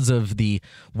because of the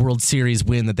World Series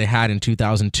win that they had in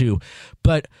 2002.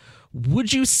 But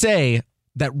would you say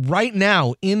that right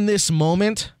now, in this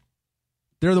moment,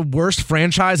 they're the worst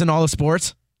franchise in all of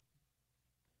sports?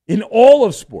 In all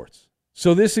of sports.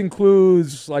 So this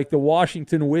includes like the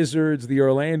Washington Wizards, the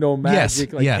Orlando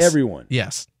Magic, everyone.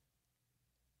 Yes.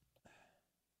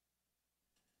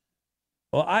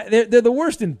 Well, they're the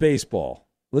worst in baseball.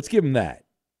 Let's give them that.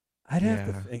 I'd have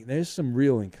to think there's some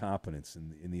real incompetence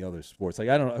in the other sports. Like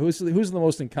I don't know who's the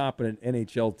most incompetent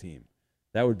NHL team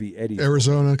That would be Eddie's.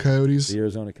 Arizona Coyotes. The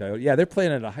Arizona Coyotes. Yeah, they're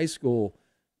playing at a high school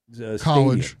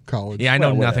college. Yeah, I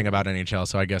know nothing about NHL,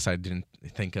 so I guess I didn't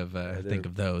think of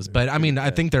those. But I mean, I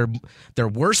think they're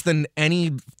worse than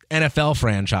any NFL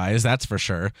franchise. That's for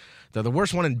sure. They're the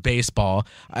worst one in baseball.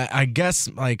 I guess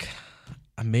like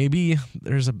maybe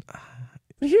there's a.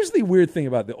 Here's the weird thing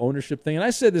about the ownership thing, and I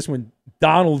said this when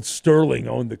Donald Sterling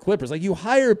owned the Clippers. Like, you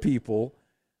hire people.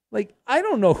 Like, I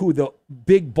don't know who the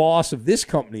big boss of this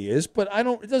company is, but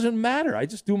it doesn't matter. I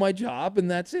just do my job,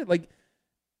 and that's it. Like,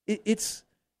 it's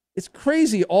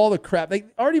crazy, all the crap.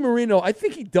 Like, Artie Moreno, I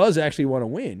think he does actually want to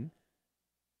win.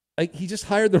 Like, he just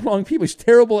hired the wrong people. He's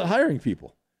terrible at hiring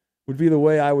people, would be the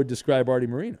way I would describe Artie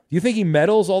Moreno. Do you think he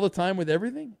meddles all the time with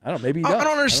everything? I don't know. Maybe he does. I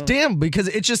don't understand, because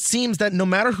it just seems that no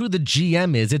matter who the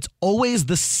GM is, it's always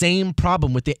the same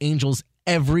problem with the Angels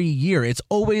every year. It's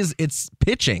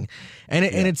pitching, and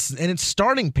it's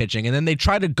starting pitching, and then they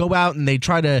try to go out and they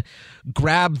try to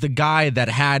grab the guy that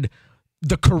had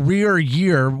the career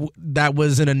year that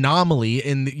was an anomaly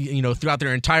throughout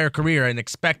their entire career and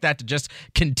expect that to just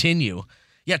continue.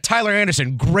 Yeah, Tyler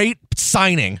Anderson, great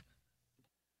signing.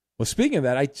 Well, speaking of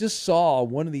that, I just saw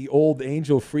one of the old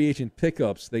Angel free agent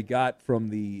pickups they got from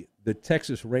the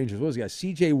Texas Rangers. What was the guy?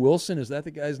 C.J. Wilson, is that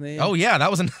the guy's name? Oh yeah, that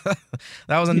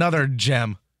was another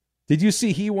gem. Did you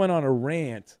see he went on a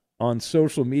rant on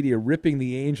social media ripping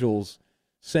the Angels,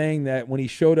 saying that when he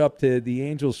showed up to the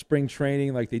Angels spring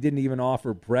training, like, they didn't even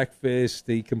offer breakfast.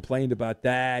 He complained about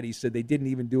that. He said they didn't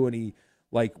even do any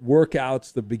like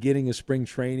workouts the beginning of spring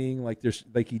training, like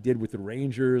he did with the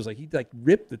Rangers. Like, he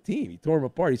ripped the team. He tore them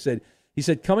apart. He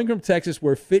said coming from Texas,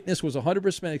 where fitness was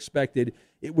 100% expected,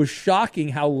 it was shocking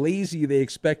how lazy they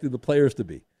expected the players to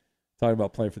be. Talking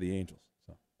about playing for the Angels.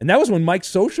 And that was when Mike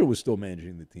Scioscia was still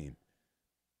managing the team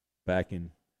back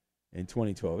in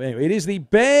 2012. Anyway, it is the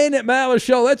Ben Maller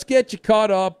Show. Let's get you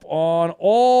caught up on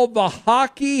all the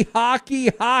hockey.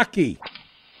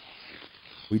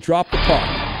 We drop the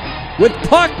puck with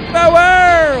Puck the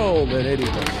World and Eddie.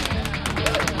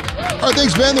 All right,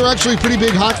 thanks, Ben. They're actually a pretty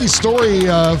big hockey story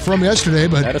from yesterday,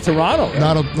 but out of Toronto. Right?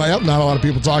 Not a lot of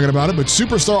people talking about it. But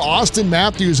superstar Austin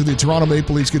Matthews of the Toronto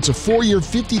Maple Leafs gets a 4-year,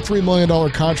 $53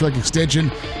 million contract extension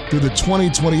through the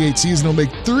 2028 season. He'll make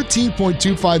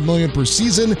 $13.25 million per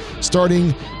season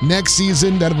starting next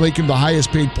season. That'll make him the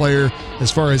highest-paid player as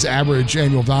far as average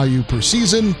annual value per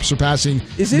season, surpassing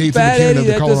Is it Nathan bad, McKinnon Eddie, of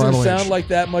the that Colorado doesn't Avalanche. sound like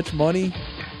that much money?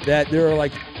 That there are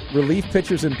like relief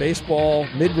pitchers in baseball,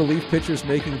 mid-relief pitchers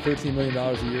making $13 million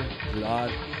a year? Is it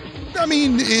odd? I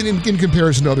mean, in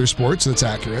comparison to other sports, that's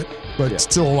accurate, but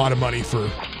still a lot of money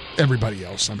for everybody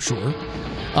else, I'm sure.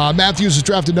 Matthews was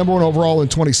drafted number 1 overall in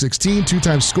 2016,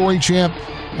 two-time scoring champ.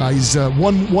 He's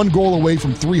one goal away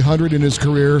from 300 in his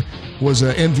career, was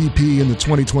an MVP in the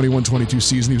 2021-22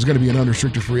 season. He was going to be an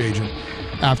unrestricted free agent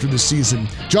after the season.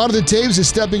 Jonathan Toews is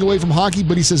stepping away from hockey,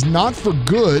 but he says not for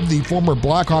good. The former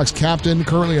Blackhawks captain,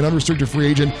 currently an unrestricted free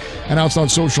agent, announced on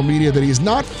social media that he is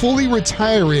not fully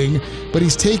retiring, but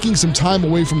he's taking some time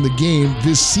away from the game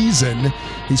this season.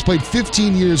 He's played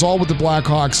 15 years, all with the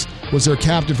Blackhawks, was their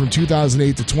captain from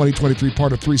 2008 to 2023,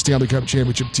 part of 3 Stanley Cup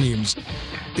championship teams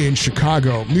in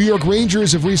Chicago. New York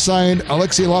Rangers have re-signed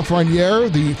Alexis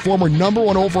Lafreniere, the former number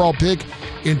 1 overall pick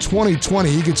in 2020.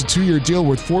 He gets a 2-year deal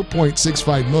worth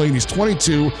 $4.65 million. He's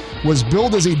 22, was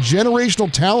billed as a generational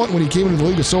talent when he came into the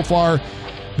league, but so far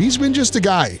he's been just a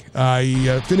guy.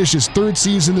 He finished his 3rd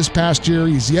season this past year.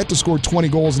 He's yet to score 20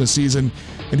 goals in a season,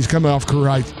 and he's coming off career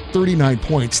high 39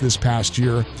 points this past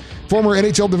year. Former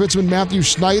NHL defenseman Matthew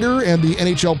Schneider and the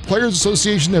NHL Players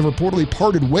Association have reportedly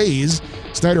parted ways.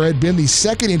 Schneider had been the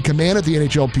second in command at the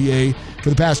NHLPA for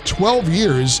the past 12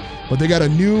 years, but they got a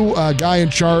new guy in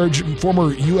charge,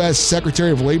 former U.S.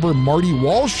 Secretary of Labor Marty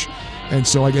Walsh, and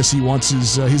so I guess he wants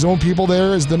his own people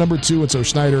there as the number 2, and so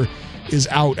Schneider is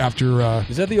out after...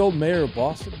 is that the old mayor of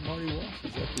Boston, Marty Walsh?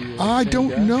 Is that the, I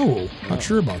don't know. Not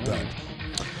sure about that.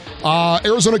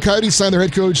 Arizona Coyotes signed their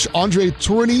head coach Andre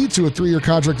Tourigny to a 3-year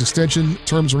contract extension.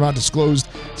 Terms were not disclosed.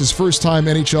 It's his first time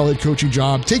NHL head coaching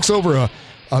job. Takes over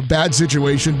a bad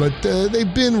situation, but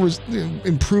they've been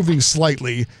improving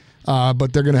slightly.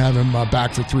 But they're going to have him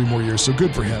back for 3 more years, so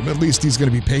good for him. At least he's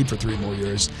going to be paid for 3 more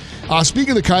years.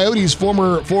 Speaking of the Coyotes,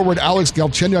 former forward Alex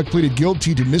Galchenyuk pleaded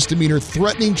guilty to misdemeanor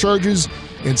threatening charges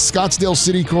in Scottsdale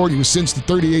City Court. He was sentenced to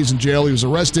 30 days in jail. He was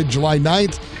arrested July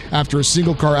 9th after a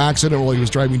single-car accident while he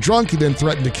was driving drunk. He then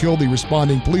threatened to kill the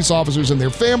responding police officers and their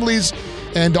families,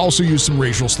 and also used some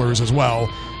racial slurs as well.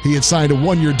 He had signed a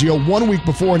 1-year deal 1 week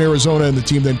before in Arizona, and the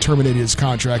team then terminated his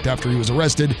contract after he was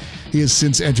arrested. He has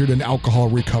since entered an alcohol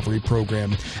recovery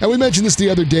program. And we mentioned this the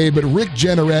other day, but Rick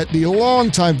Jeanneret, the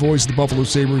longtime voice of the Buffalo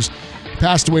Sabres,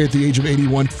 passed away at the age of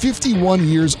 81. 51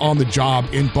 years on the job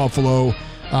in Buffalo.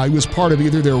 He was part of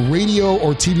either their radio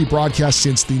or TV broadcast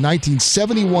since the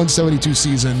 1971-72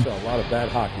 season. So a lot of bad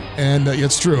hockey. And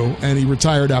it's true. And he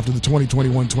retired after the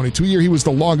 2021-22 year. He was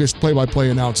the longest play-by-play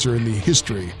announcer in the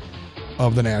history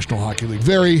of the National Hockey League.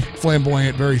 Very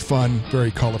flamboyant, very fun,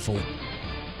 very colorful.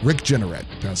 Rick Jenneret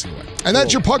passing away. And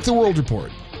that's your Puck the World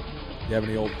report. You have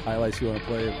any old highlights you want to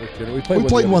play of Rick Jenneret? We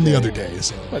played one the other day.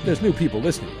 So. But there's new people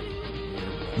listening.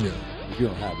 Yeah. If you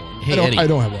don't have one. Hey, I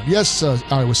don't have one. Yes,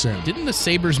 I was saying. Didn't the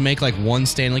Sabres make like one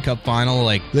Stanley Cup final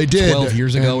they did 12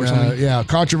 years ago or something? Yeah,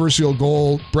 controversial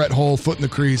goal. Brett Hull, foot in the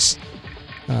crease.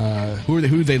 Who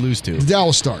did they lose to? The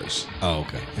Dallas Stars. Oh,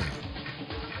 okay. Yeah.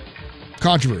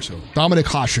 Controversial. Dominik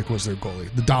Hasek was their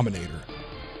goalie, the Dominator.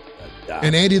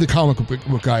 And Andy, the comic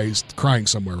book guy, is crying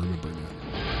somewhere remembering that.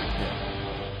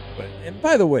 Yeah. And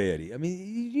by the way, Eddie, I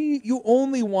mean, you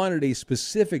only wanted a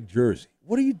specific jersey.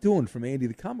 What are you doing from Andy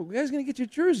the comic book guy? He's going to get your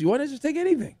jersey. Why not just take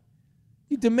anything?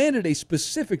 You demanded a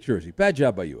specific jersey. Bad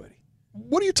job by you, Eddie.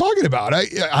 What are you talking about?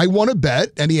 I won a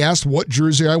bet, and he asked what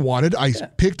jersey I wanted. I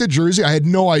picked a jersey. I had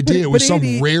no idea it was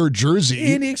Andy, some rare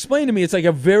jersey. Andy explained to me it's like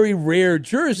a very rare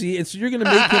jersey, and so you're going to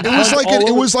make him.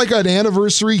 It was like an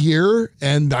anniversary year,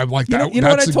 and I'm like, you know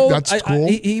what I told him? That's cool.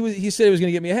 He said he was going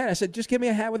to get me a hat. I said, just get me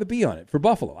a hat with a B on it for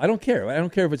Buffalo. I don't care. I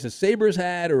don't care if it's a Sabres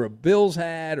hat or a Bills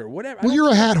hat or whatever. Well,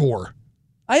 you're a hat whore.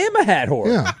 I am a hat whore.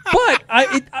 Yeah. But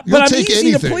I'm easy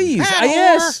anything. to please.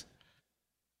 Yes.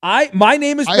 My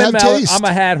name is Ben Mallett. I'm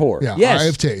a hat whore. Yeah, yes. I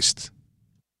have taste.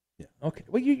 Yeah. Okay.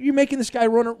 Well, you're making this guy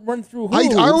run through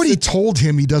hoops. I already told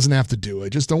him he doesn't have to do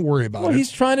it. Just don't worry about it. Well,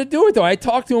 he's trying to do it, though. I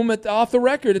talked to him off the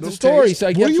record at the story, so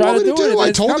I kept trying to do it.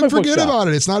 I told him forget about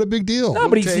it. It's not a big deal. No,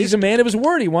 but he's a man of his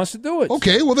word. He wants to do it.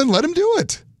 Okay, well, then let him do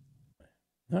it.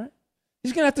 All right.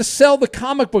 He's going to have to sell the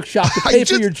comic book shop to pay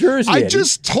for your jersey. I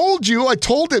just told you. I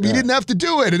told him he didn't have to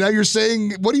do it, and now you're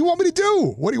saying, what do you want me to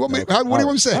do? What do you want me? What do you want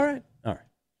me to say? All right.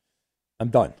 I'm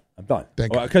done.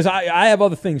 Thank you. Because I have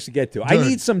other things to get to. Good. I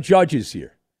need some judges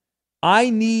here.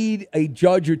 I need a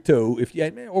judge or two,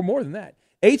 or more than that.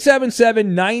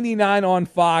 877-99 on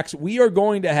Fox. We are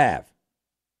going to have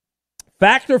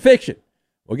fact or fiction.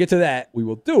 We'll get to that. We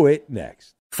will do it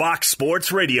next. Fox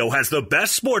Sports Radio has the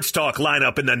best sports talk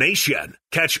lineup in the nation.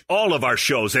 Catch all of our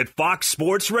shows at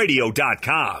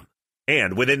foxsportsradio.com.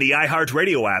 And within the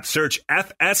iHeartRadio app, search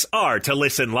FSR to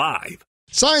listen live.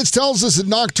 Science tells us that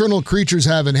nocturnal creatures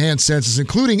have enhanced senses,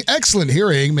 including excellent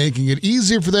hearing, making it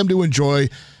easier for them to enjoy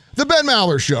the Ben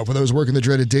Maller Show. For those working the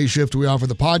dreaded day shift, we offer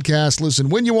the podcast. Listen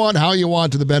when you want, how you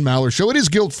want to the Ben Maller Show. It is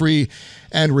guilt-free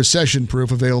and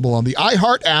recession-proof, available on the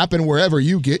iHeart app and wherever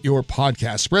you get your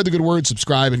podcast. Spread the good word,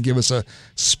 subscribe, and give us a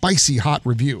spicy hot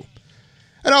review.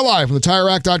 And now live from the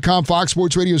TireRack.com Fox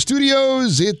Sports Radio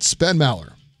studios, it's Ben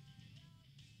Maller.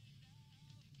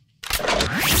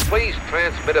 Please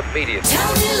transmit immediately.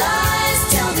 Tell me lies,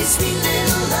 tell me sweet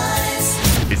little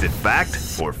lies. Is it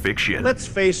fact or fiction? Let's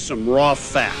face some raw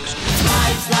facts.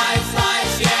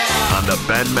 Lies, yeah. On the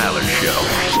Ben Maller Show.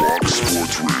 Fox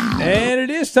Sports Radio. And it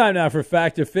is time now for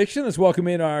fact or fiction. Let's welcome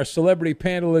in our celebrity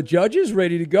panel of judges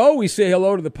ready to go. We say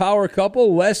hello to the power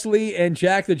couple, Leslie and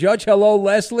Jack the Judge. Hello,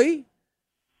 Leslie.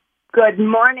 Good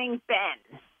morning,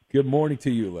 Ben. Good morning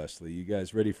to you, Leslie. You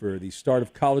guys ready for the start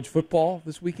of college football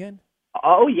this weekend?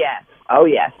 Oh, yes.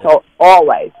 So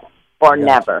always or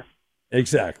never.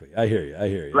 Exactly. I hear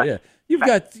you. Right. Yeah. You've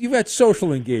got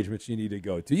social engagements you need to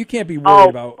go to. You can't be worried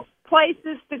about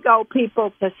places to go,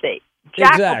 people to see.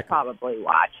 Jack will probably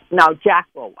watch. No, Jack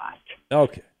will watch.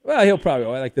 Okay. Well, he'll probably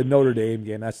like the Notre Dame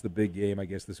game. That's the big game, I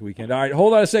guess, this weekend. All right,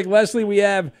 hold on a sec, Leslie. We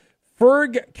have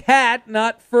Ferg Cat,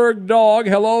 not Ferg Dog.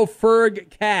 Hello, Ferg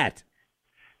Cat.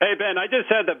 Hey, Ben, I just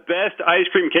had the best ice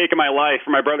cream cake of my life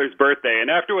for my brother's birthday, and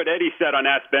after what Eddie said on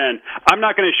Ask Ben, I'm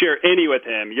not going to share any with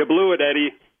him. You blew it,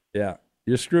 Eddie. Yeah,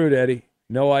 you're screwed, Eddie.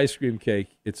 No ice cream cake.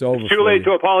 It's over. Too late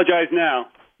to apologize now.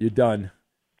 You're done.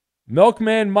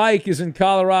 Milkman Mike is in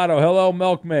Colorado. Hello,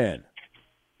 Milkman.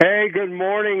 Hey, good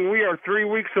morning. We are 3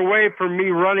 weeks away from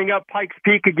me running up Pikes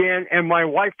Peak again, and my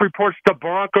wife reports to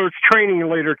Broncos training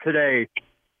later today.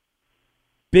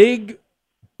 Big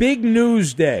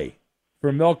news day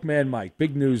for Milkman Mike.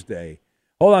 Big news day.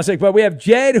 Hold on a sec, but we have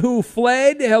Jed who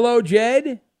fled. Hello,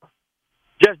 Jed.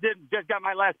 Just got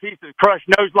my last piece of crushed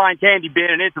noseline candy,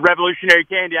 Ben, and it's a revolutionary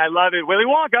candy. I love it. Willy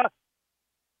Wonka.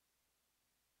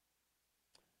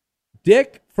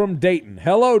 Dick from Dayton.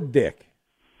 Hello, Dick.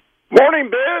 Morning,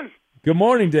 Ben. Good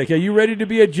morning, Dick. Are you ready to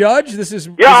be a judge?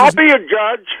 I'll be a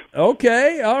judge.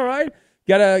 Okay, all right.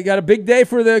 Got a big day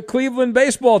for the Cleveland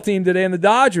baseball team today and the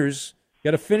Dodgers.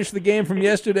 Got to finish the game from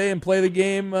yesterday and play the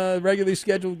game, regularly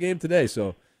scheduled game today.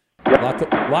 So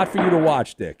Lot for you to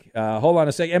watch, Dick. Hold on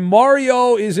a second. And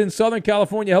Mario is in Southern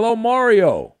California. Hello,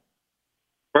 Mario.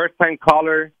 First-time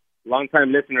caller,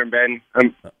 long-time listener, Ben.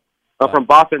 I'm from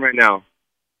Boston right now.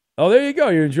 Oh, there you go.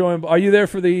 You're enjoying. Are you there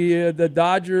for the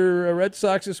Dodger Red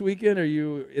Sox this weekend? Are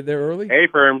you there early? Hey,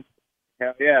 firm.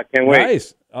 Hell yeah, can't wait.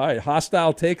 Nice. All right,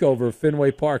 hostile takeover of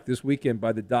Fenway Park this weekend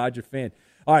by the Dodger fan.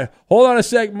 All right, hold on a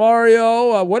sec,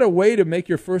 Mario. What a way to make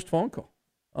your first phone call.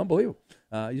 Unbelievable.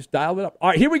 You just dialed it up.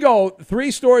 All right, here we go. 3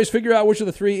 stories. Figure out which of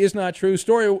the 3 is not true.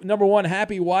 Story number 1,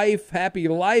 happy wife, happy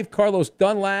life. Carlos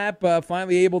Dunlap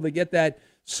finally able to get that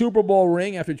Super Bowl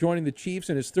ring after joining the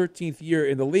Chiefs in his 13th year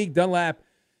in the league. Dunlap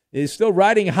is still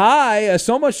riding high,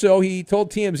 so much so he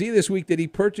told TMZ this week that he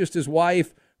purchased his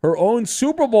wife her own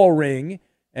Super Bowl ring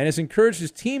and has encouraged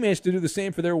his teammates to do the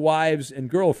same for their wives and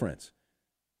girlfriends.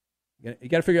 You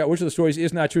got to figure out which of the stories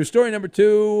is not true. Story number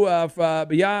 2,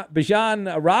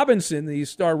 Bijan Robinson, the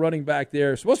star running back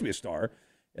there, supposed to be a star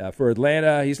for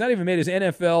Atlanta. He's not even made his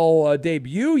NFL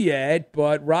debut yet,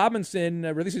 but Robinson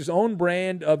released his own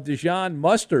brand of Dijon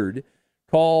mustard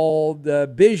called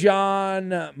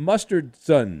Bijan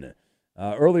Mustardson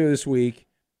earlier this week.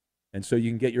 And so you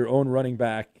can get your own running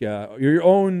back, your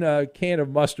own can of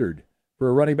mustard for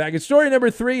a running back. And story number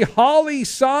 3, Holly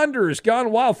Saunders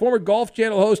gone wild. Former Golf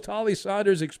Channel host Holly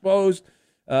Saunders exposed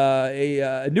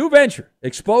a new venture,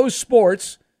 Exposed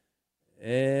Sports,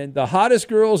 and the hottest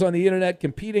girls on the internet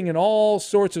competing in all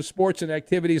sorts of sports and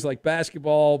activities like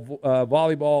basketball,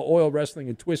 volleyball, oil wrestling,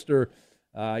 and twister.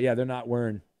 They're not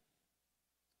wearing.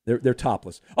 They're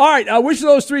topless. All right, which of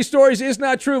those 3 stories is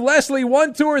not true? Leslie,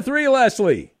 1, 2, or 3,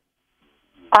 Leslie?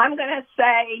 I'm going to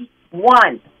say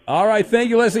 1. All right, thank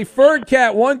you, Leslie. Ferg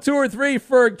Cat, 1, 2, or 3,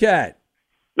 Ferg Cat?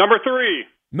 Number 3.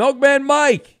 Milkman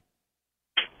Mike?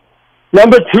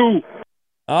 Number 2.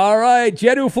 All right,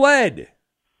 Jed who fled?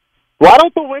 Why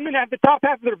don't the women have the top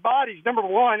half of their bodies? Number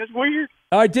 1. That's weird.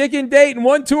 All right, Dick and Dayton,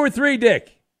 1, 2, or 3,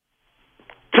 Dick?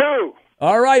 2.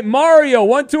 All right, Mario,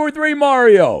 1, 2, or 3,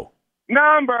 Mario?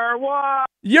 Number 1.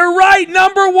 You're right,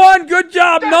 number 1. Good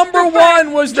job. Number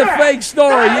 1 was the fake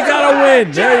story. You got to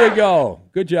win. There you go.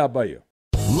 Good job by you.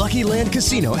 Lucky Land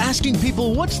Casino, asking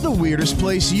people, what's the weirdest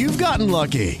place you've gotten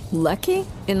lucky? Lucky?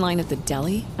 In line at the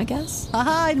deli, I guess?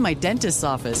 Aha, in my dentist's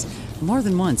office. More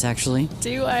than once, actually.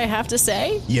 Do I have to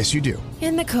say? Yes, you do.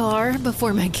 In the car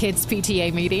before my kids'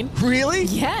 PTA meeting. Really?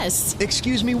 Yes.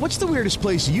 Excuse me, what's the weirdest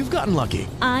place you've gotten lucky?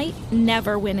 I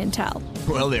never win and tell.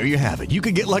 Well, there you have it. You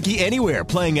can get lucky anywhere,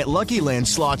 playing at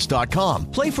LuckyLandSlots.com.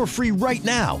 Play for free right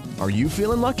now. Are you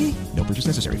feeling lucky? No purchase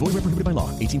necessary. Void where prohibited by law.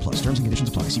 18+. Terms and conditions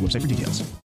apply. See website for details.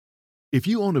 If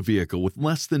you own a vehicle with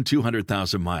less than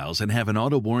 200,000 miles and have an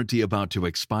auto warranty about to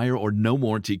expire or no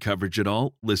warranty coverage at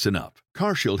all, listen up.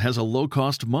 CarShield has a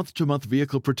low-cost month-to-month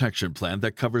vehicle protection plan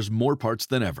that covers more parts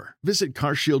than ever. Visit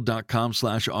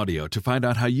carshield.com/audio to find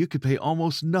out how you could pay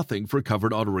almost nothing for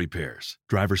covered auto repairs.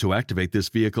 Drivers who activate this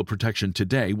vehicle protection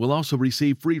today will also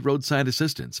receive free roadside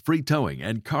assistance, free towing,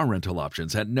 and car rental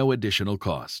options at no additional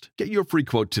cost. Get your free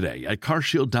quote today at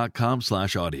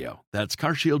carshield.com/audio. That's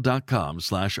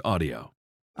carshield.com/audio.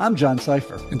 I'm John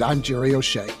Cipher. And I'm Jerry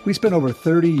O'Shea. We spent over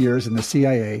 30 years in the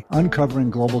CIA uncovering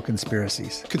global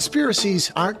conspiracies.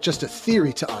 Conspiracies aren't just a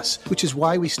theory to us, which is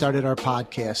why we started our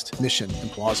podcast, Mission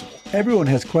Implausible. Everyone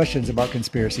has questions about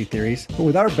conspiracy theories, but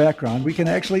with our background, we can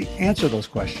actually answer those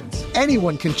questions.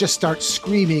 Anyone can just start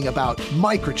screaming about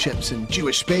microchips and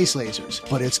Jewish space lasers,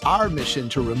 but it's our mission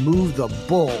to remove the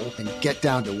bull and get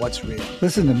down to what's real.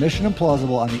 Listen to Mission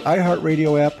Implausible on the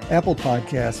iHeartRadio app, Apple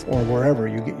Podcasts, or wherever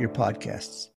you get your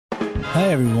podcasts. Hi,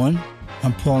 everyone.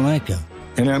 I'm Paul Anka.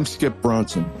 And I'm Skip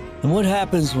Bronson. And what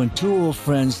happens when two old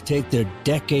friends take their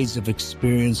decades of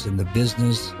experience in the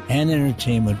business and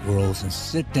entertainment worlds and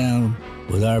sit down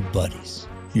with our buddies?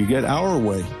 You get Our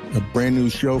Way, a brand new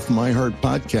show from iHeart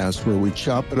Podcast where we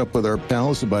chop it up with our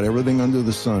pals about everything under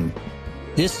the sun.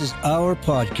 This is our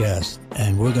podcast,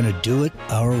 and we're going to do it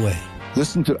our way.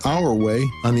 Listen to Our Way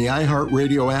on the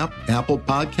iHeartRadio app, Apple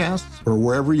Podcasts, or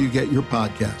wherever you get your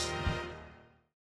podcasts.